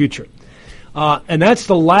in the future. And that's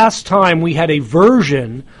the last time we had a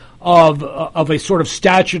version of a sort of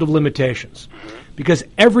statute of limitations. because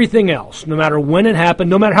everything else, no matter when it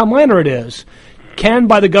happened, no matter how minor it is, can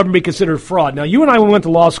by the government be considered fraud. Now, you and I, when we went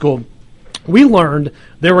to law school, we learned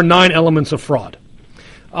there were 9 elements of fraud.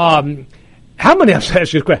 How many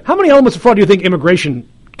elements of fraud do you think immigration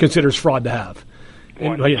considers fraud to have?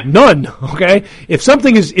 None. Okay, if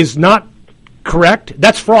something is not correct,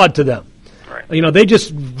 that's fraud to them. Right. They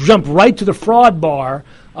just jump right to the fraud bar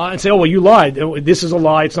and say, "Oh, well, you lied. This is a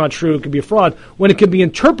lie. It's not true. It could be a fraud." When it can be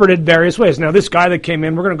interpreted various ways. Now, this guy that came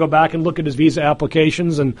in, we're going to go back and look at his visa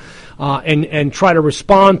applications and try to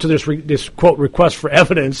respond to this quote request for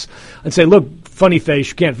evidence and say, "Look, funny face,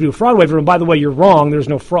 you can't do a fraud waiver. And by the way, you're wrong. There's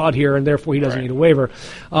no fraud here, and therefore he doesn't need a waiver."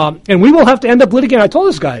 And we will have to end up litigating. I told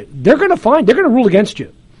this guy, they're going to rule against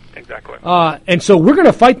you. Exactly. And so we're going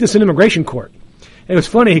to fight this in immigration court. And it was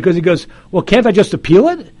funny because he goes, "Well, can't I just appeal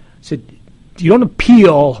it?" I said, "You don't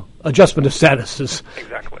appeal adjustment of statuses.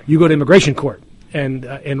 Exactly. You go to immigration court,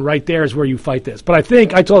 and right there is where you fight this." But I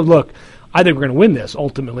told him, "Look, I think we're going to win this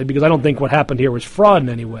ultimately because I don't think what happened here was fraud in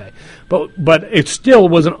any way. But it still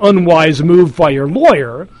was an unwise move by your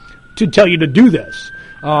lawyer to tell you to do this.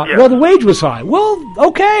 Well, the wage was high. Well,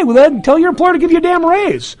 okay, well then tell your employer to give you a damn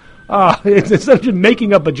raise. Instead of just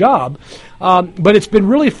making up a job. But it's been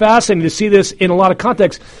really fascinating to see this in a lot of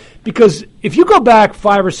contexts because if you go back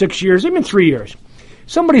 5 or 6 years, even 3 years,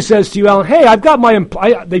 somebody says to you, "Alan, hey, I've got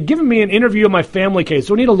they've given me an interview of my family case.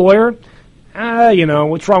 Do I need a lawyer?"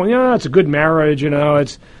 What's wrong? It's a good marriage,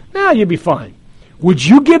 you'd be fine. Would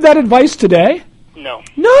you give that advice today? No.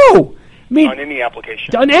 No. I mean, on any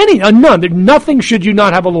application. On none. Nothing should you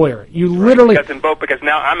not have a lawyer. You literally... Because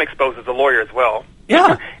now I'm exposed as a lawyer as well.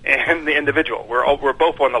 Yeah. And the individual. We're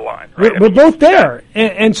both on the line. Right? We're both there.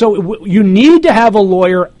 And so you need to have a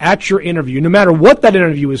lawyer at your interview, no matter what that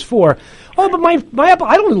interview is for. Oh, but I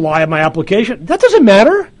don't lie on my application. That doesn't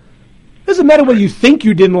matter. It doesn't matter whether you think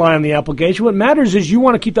you didn't lie on the application. What matters is you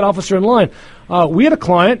want to keep that officer in line. We had a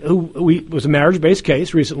client who was a marriage-based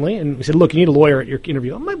case recently, and we said, "Look, you need a lawyer at your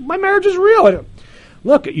interview." My marriage is real.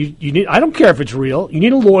 Look, you need. I don't care if it's real. You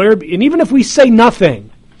need a lawyer, and even if we say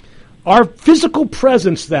nothing, our physical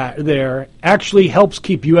presence there actually helps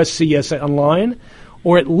keep USCIS online,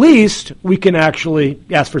 or at least we can actually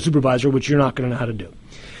ask for a supervisor, which you're not going to know how to do,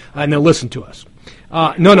 and they'll listen to us.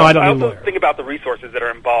 I don't need a lawyer. I also think about the resources that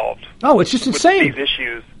are involved. Oh, it's just insane. With these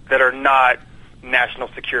issues that are not national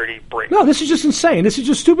security breaks. No, this is just insane. This is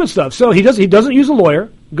just stupid stuff. So he doesn't use a lawyer,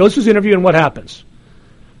 goes to his interview, and what happens?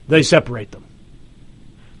 They separate them.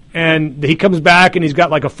 And he comes back, and he's got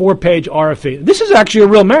like a 4-page RFE. This is actually a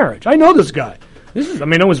real marriage. I know this guy. I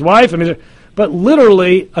know his wife. But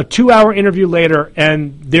literally a 2-hour interview later,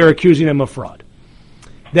 and they're accusing him of fraud.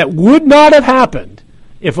 That would not have happened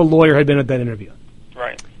if a lawyer had been at that interview.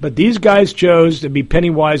 Right. But these guys chose to be penny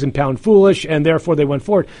wise and pound foolish, and therefore they went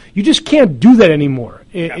forward. You just can't do that anymore.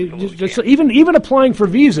 Even applying for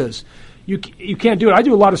visas, you can't do it. I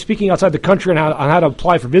do a lot of speaking outside the country on how to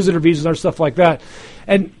apply for visitor visas and stuff like that.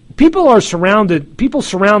 And people surround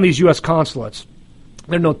these U.S. consulates.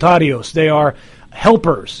 They're notarios. They are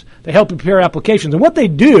helpers. They help prepare applications. And what they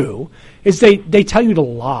do is they tell you to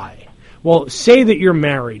lie. Well, say that you're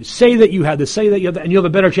married. Say that you had this. Say that you have that, and you have a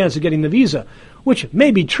better chance of getting the visa, which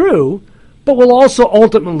may be true, but will also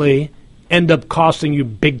ultimately end up costing you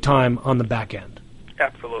big time on the back end.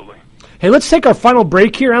 Absolutely. Hey, let's take our final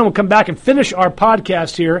break here, and we'll come back and finish our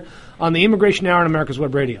podcast here on the Immigration Hour on America's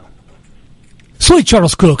Web Radio. Soy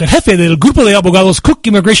Charles Cook, el jefe del grupo de abogados Cook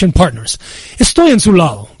Immigration Partners. Estoy en su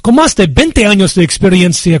lado, con más de 20 años de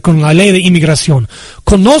experiencia con la ley de inmigración.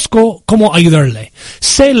 Conozco cómo ayudarle.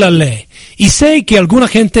 Sé la ley. Y sé que alguna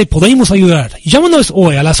gente podemos ayudar. Llámanos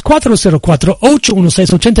hoy a las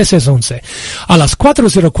 404-816-8611. A las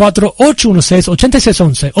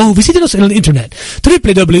 404-816-8611. O visítenos en el internet.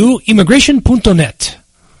 www.immigration.net.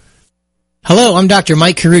 Hello, I'm Dr.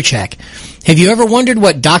 Mike Karuchak. Have you ever wondered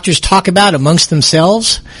what doctors talk about amongst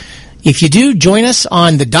themselves? If you do, join us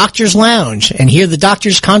on the Doctor's Lounge and hear the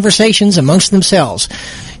doctors' conversations amongst themselves.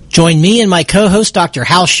 Join me and my co-host, Dr.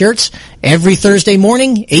 Hal Schertz, every Thursday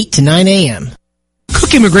morning, 8 to 9 a.m.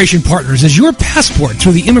 Cook Immigration Partners is your passport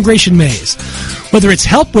through the immigration maze. Whether it's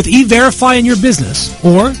help with E-Verify in your business,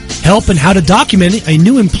 or help in how to document a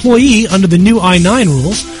new employee under the new I-9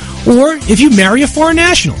 rules, or if you marry a foreign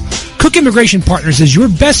national, Cook Immigration Partners is your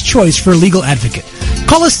best choice for a legal advocate.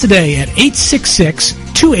 Call us today at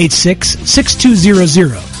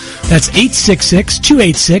 866-286-6200. That's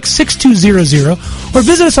 866-286-6200, or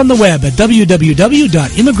visit us on the web at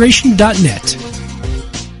www.immigration.net.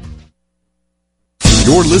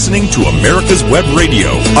 You're listening to America's Web Radio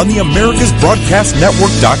on the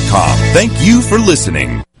AmericasBroadcastNetwork.com. Thank you for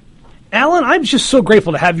listening. Alan, I'm just so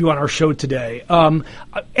grateful to have you on our show today.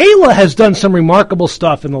 AILA has done some remarkable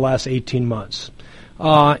stuff in the last 18 months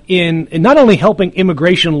in not only helping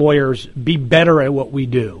immigration lawyers be better at what we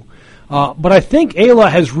do, but I think AILA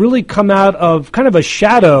has really come out of kind of a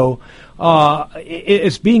shadow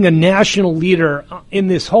as being a national leader in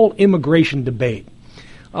this whole immigration debate.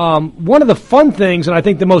 One of the fun things, and I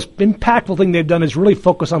think the most impactful thing they've done, is really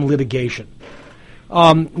focus on litigation.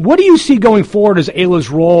 What do you see going forward as AILA's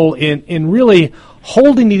role in really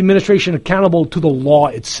holding the administration accountable to the law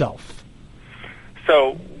itself?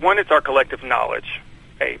 So, one, it's our collective knowledge,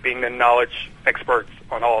 being the knowledge experts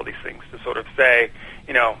on all of these things, to sort of say,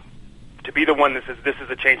 to be the one that says this is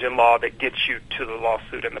a change in law that gets you to the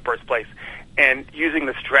lawsuit in the first place, and using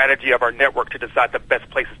the strategy of our network to decide the best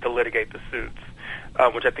places to litigate the suits,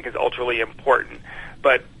 which I think is ultimately important.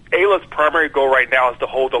 But AILA's primary goal right now is to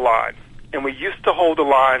hold the line. And we used to hold the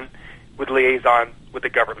line with liaison with the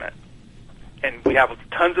government. And we have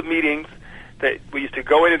tons of meetings that we used to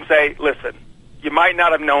go in and say, listen, you might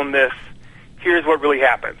not have known this. Here's what really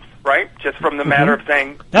happens, right? Just from the matter of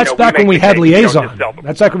saying, that's back when we had liaison.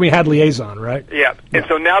 That's back when we had liaison, right? Yeah. And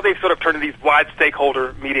so now they've sort of turned to these wide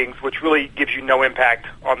stakeholder meetings, which really gives you no impact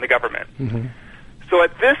on the government. Mm-hmm. So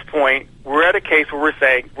at this point, we're at a case where we're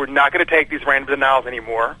saying we're not going to take these random denials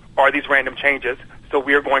anymore or these random changes, so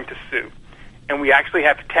we are going to sue. And we actually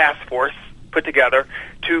have a task force put together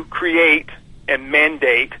to create and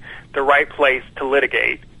mandate the right place to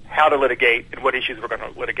litigate, how to litigate, and what issues we're going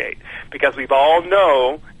to litigate. Because we all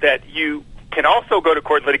know that you can also go to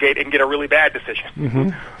court and litigate and get a really bad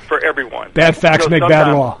decision for everyone. Bad facts make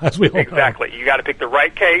bad law, as we all know. Exactly. You got to pick the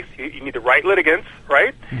right case. You need the right litigants,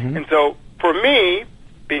 right? Mm-hmm. And so for me,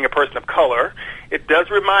 being a person of color, it does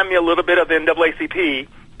remind me a little bit of the NAACP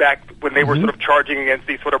back when they were sort of charging against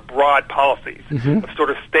these sort of broad policies of sort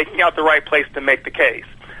of staking out the right place to make the case.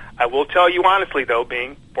 I will tell you honestly, though,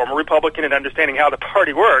 being former Republican and understanding how the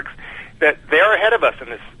party works, that they're ahead of us in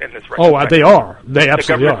this race. Oh, they are. They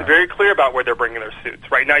absolutely are. The government's very clear about where they're bringing their suits.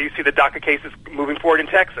 Right now, you see the DACA cases moving forward in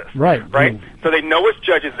Texas. Right. So they know which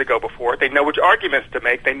judges to go before. They know which arguments to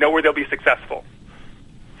make. They know where they'll be successful.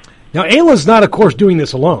 Now, AILA's not, of course, doing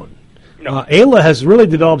this alone. No. AILA has really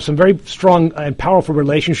developed some very strong and powerful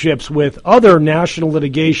relationships with other national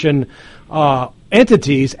litigation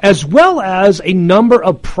entities, as well as a number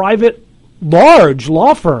of private, large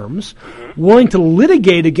law firms willing to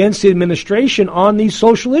litigate against the administration on these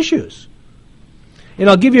social issues. And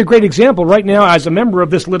I'll give you a great example. Right now, as a member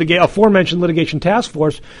of this aforementioned litigation task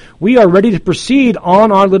force, we are ready to proceed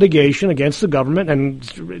on our litigation against the government, and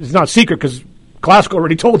it's not secret because Glasgow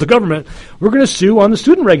already told the government, we're going to sue on the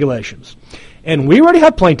student regulations. And we already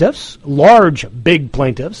have plaintiffs, large, big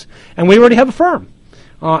plaintiffs, and we already have a firm.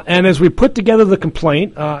 And as we put together the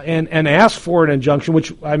complaint and ask for an injunction,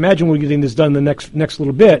 which I imagine we're getting this done in the next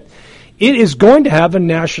little bit, it is going to have a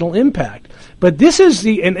national impact. But this is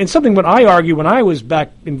and something that I argue when I was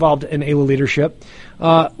back involved in AILA leadership,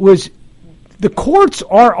 was the courts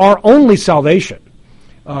are our only salvation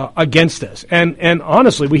against this. And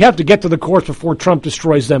honestly, we have to get to the courts before Trump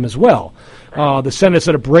destroys them as well. The Senate's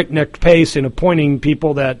at a breakneck pace in appointing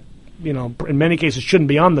people that, in many cases shouldn't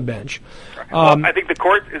be on the bench. I think the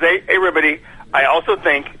court is everybody. I also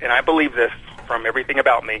think, and I believe this from everything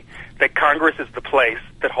about me, that Congress is the place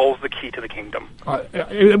that holds the key to the kingdom.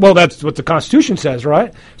 Well, that's what the Constitution says,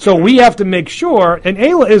 right? So we have to make sure, and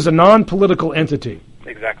AILA is a non-political entity.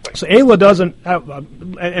 Exactly. So AILA doesn't have,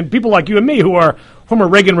 and people like you and me who are former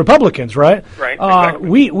Reagan Republicans, right? Right.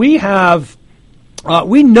 Exactly.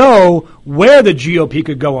 We know where the GOP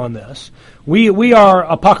could go on this. We are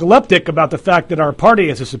apocalyptic about the fact that our party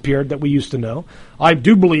has disappeared that we used to know. I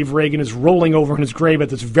do believe Reagan is rolling over in his grave at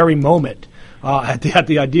this very moment at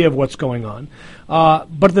the idea of what's going on.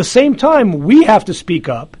 But at the same time, we have to speak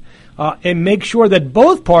up and make sure that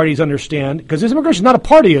both parties understand, because this immigration is not a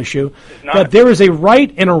party issue, that there is a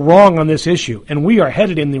right and a wrong on this issue, and we are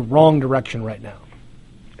headed in the wrong direction right now.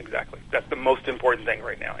 Exactly. That's the most important thing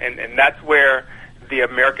right now. And that's where the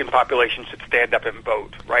American population should stand up and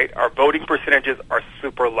vote, right? Our voting percentages are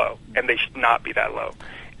super low, and they should not be that low.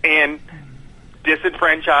 And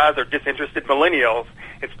disenfranchised or disinterested millennials,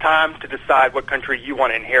 it's time to decide what country you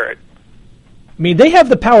want to inherit. I mean, they have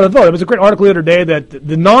the power to vote. It was a great article the other day that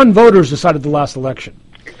the non-voters decided the last election.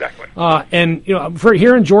 Exactly. And for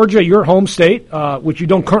here in Georgia, your home state, which you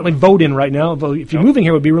don't currently vote in right now, if you're moving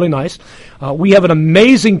here, it would be really nice. We have an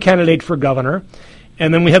amazing candidate for governor,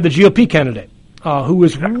 and then we have the GOP candidate, who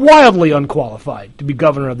is wildly unqualified to be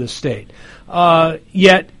governor of this state.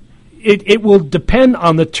 Yet it will depend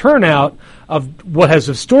on the turnout of what has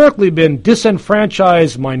historically been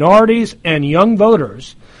disenfranchised minorities and young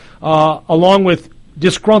voters along with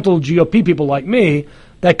disgruntled GOP people like me,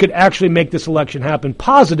 that could actually make this election happen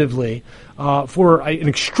positively for an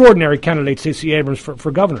extraordinary candidate, Stacey Abrams,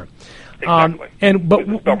 for governor. Exactly.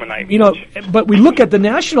 But we look at the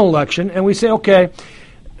national election and we say, okay,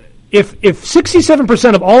 if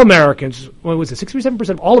 67% of all Americans, 67%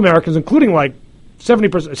 of all Americans, including like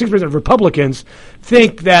 60% of Republicans,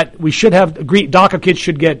 think that we should have DACA kids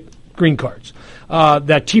should get green cards,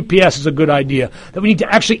 that TPS is a good idea, that we need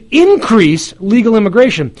to actually increase legal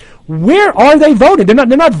immigration. Where are they voting? They're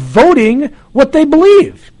not voting what they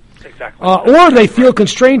believe. Exactly. Or they feel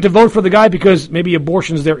constrained to vote for the guy because maybe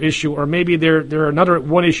abortion is their issue, or maybe they're another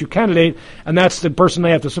one-issue candidate, and that's the person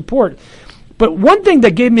they have to support. But one thing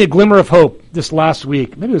that gave me a glimmer of hope this last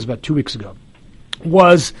week, maybe it was about 2 weeks ago,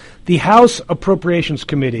 was the House Appropriations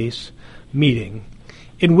Committee's meeting,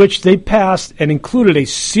 in which they passed and included a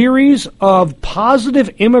series of positive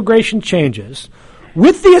immigration changes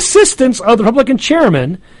with the assistance of the Republican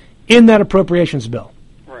chairman in that appropriations bill.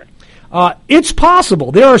 Right. It's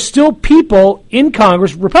possible. There are still people in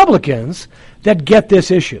Congress, Republicans, that get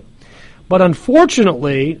this issue. But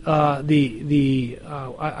unfortunately, the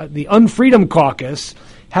Unfreedom Caucus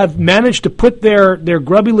have managed to put their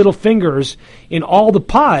grubby little fingers in all the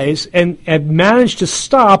pies and managed to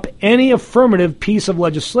stop any affirmative piece of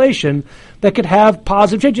legislation that could have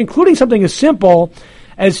positive change, including something as simple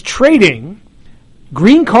as trading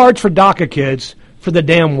green cards for DACA kids for the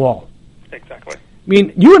damn wall. Exactly. I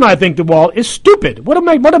mean, you and I think the wall is stupid. What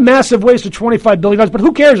a massive waste of $25 billion. But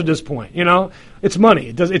who cares at this point? You know, it's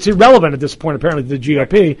money. It's irrelevant at this point, apparently, to the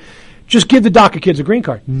GOP. Just give the DACA kids a green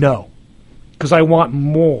card. No, because I want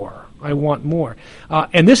more. I want more.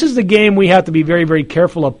 And this is the game we have to be very, very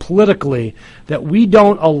careful of politically, that we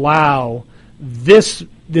don't allow this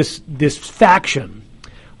faction,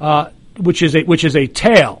 which is a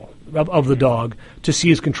tail of the dog, to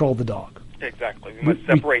seize control of the dog. Exactly. We must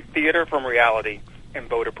separate theater from reality and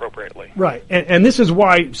vote appropriately. Right. And this is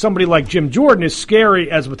why somebody like Jim Jordan is scary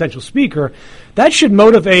as a potential speaker. That should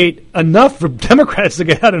motivate enough for Democrats to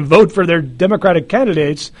get out and vote for their Democratic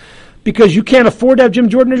candidates, because you can't afford to have Jim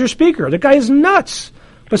Jordan as your speaker. The guy is nuts.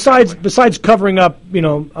 Besides covering up,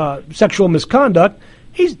 sexual misconduct,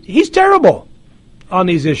 he's terrible on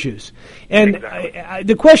these issues. And exactly.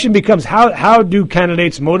 The question becomes, how do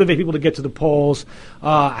candidates motivate people to get to the polls?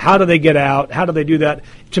 How do they get out? How do they do that?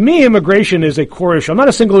 To me, immigration is a core issue. I'm not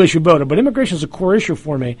a single issue voter, but immigration is a core issue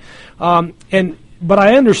for me. But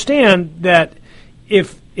I understand that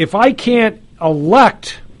if I can't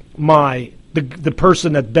elect the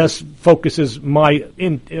person that best focuses my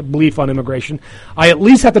belief on immigration, I at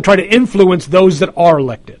least have to try to influence those that are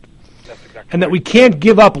elected. And that we can't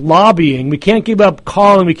give up lobbying, we can't give up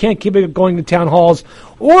calling, we can't give up going to town halls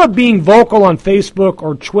or being vocal on Facebook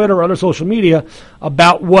or Twitter or other social media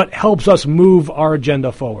about what helps us move our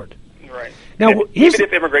agenda forward. Right. Now, even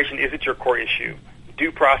if immigration isn't your core issue,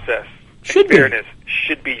 due process and fairness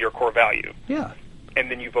should be your core value. Yeah.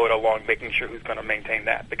 And then you vote along, making sure who's going to maintain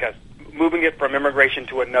that, because moving it from immigration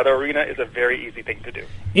to another arena is a very easy thing to do.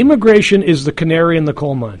 Immigration is the canary in the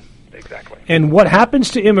coal mine. Exactly. And what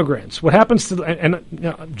happens to immigrants? What happens to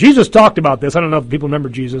Jesus talked about this. I don't know if people remember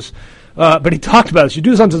Jesus, but he talked about this. You do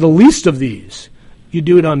this unto the least of these, you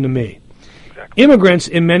do it unto me. Exactly. Immigrants,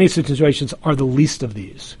 in many situations, are the least of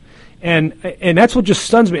these, and that's what just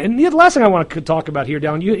stuns me. And the last thing I want to talk about here,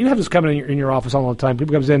 Dallin, you have this coming in your office all the time.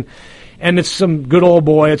 People comes in, and it's some good old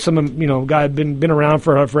boy. It's some guy been around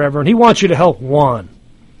for forever, and he wants you to help Juan.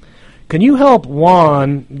 Can you help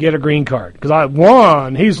Juan get a green card? Because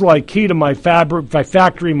Juan, he's like key to my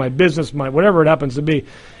factory, my business, my whatever it happens to be.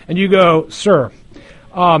 And you go, sir,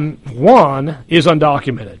 Juan is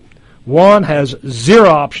undocumented. Juan has zero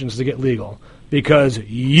options to get legal because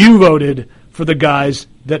you voted for the guys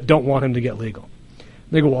that don't want him to get legal.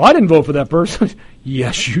 They go, well, I didn't vote for that person.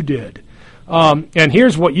 Yes, you did. And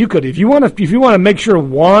here's what you could, if you want to make sure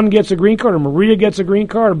Juan gets a green card or Maria gets a green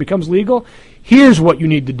card or becomes legal, here's what you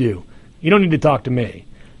need to do. You don't need to talk to me.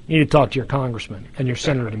 You need to talk to your congressman and your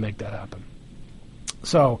senator to make that happen.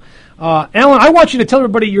 So, Alan, I want you to tell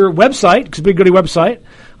everybody your website, because it's a big goody website.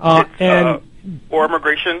 Or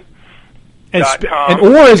immigration. And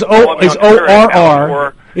or is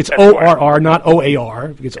ORR. It's ORR, not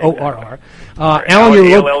OAR. It's ORR.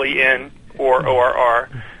 Alan, ALLEN or ORR.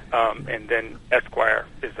 And then Esquire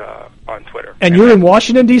is on Twitter. And you're in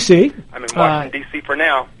Washington, D.C.? I'm in Washington, D.C. for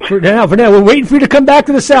now. For now. We're waiting for you to come back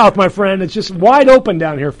to the South, my friend. It's just wide open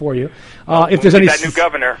down here for you. If there's any that new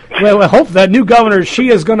governor. Well, I hope that new governor, she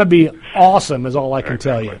is going to be awesome, is all I can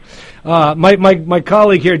tell you. My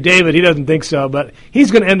colleague here, David, he doesn't think so, but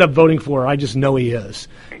he's going to end up voting for her. I just know he is.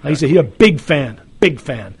 He's a big fan. big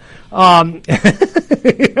fan. I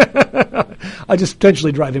just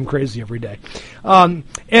potentially drive him crazy every day. How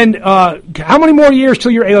many more years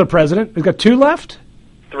till you're AILA president? We've got 2 left?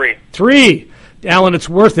 3. 3. Alan, it's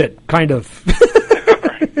worth it, kind of.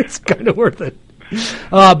 It's kind of worth it.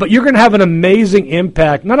 But you're going to have an amazing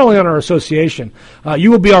impact, not only on our association.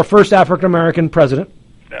 You will be our first African-American president.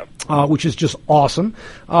 Which is just awesome.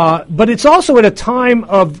 But it's also at a time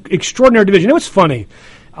of extraordinary division. You know, it's funny.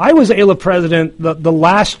 I was AILA president the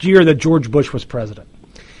last year that George Bush was president.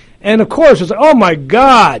 And, of course, it's like, oh, my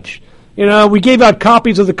God. You know, we gave out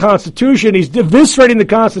copies of the Constitution. He's eviscerating the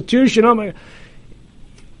Constitution. Oh, my.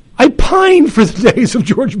 I pine for the days of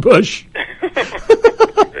George Bush.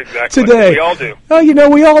 Exactly. Today. We all do. Oh, you know,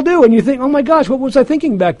 we all do. And you think, oh, my gosh, what was I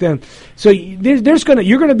thinking back then? So you're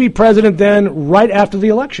going to be president then right after the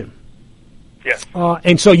election. Yes.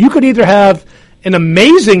 And so you could either have an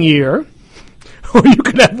amazing year or you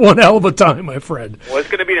could have one hell of a time, my friend. Well, it's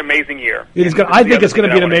going to be an amazing year. I think it's going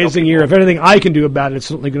to be an amazing year. If anything I can do about it, it's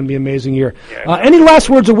certainly going to be an amazing year. Yeah, any last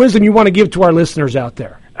words of wisdom you want to give to our listeners out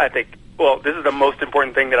there? I think, well, this is the most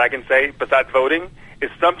important thing that I can say besides voting,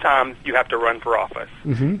 is sometimes you have to run for office.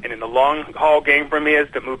 Mm-hmm. And in the long haul game for me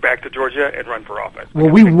is to move back to Georgia and run for office. Well,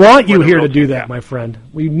 we want you here to do that, my friend.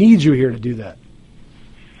 We need you here to do that.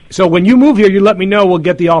 So when you move here, you let me know. We'll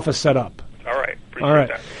get the office set up. All right. Appreciate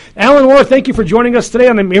that. Alan Orr, thank you for joining us today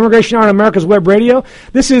on the Immigration Hour on America's Web Radio.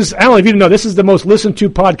 This is, Alan, if you didn't know, this is the most listened to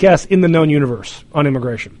podcast in the known universe on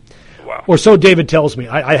immigration. Wow. Or so David tells me.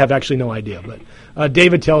 I have actually no idea, but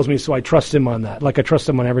David tells me, so I trust him on that, like I trust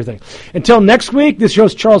him on everything. Until next week, this is your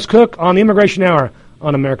host Charles Cook on the Immigration Hour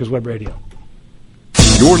on America's Web Radio.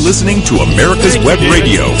 You're listening to America's Web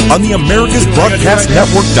Radio on the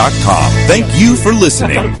AmericasBroadcastNetwork.com. Thank you for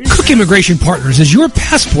listening. Cook Immigration Partners is your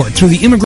passport through the immigration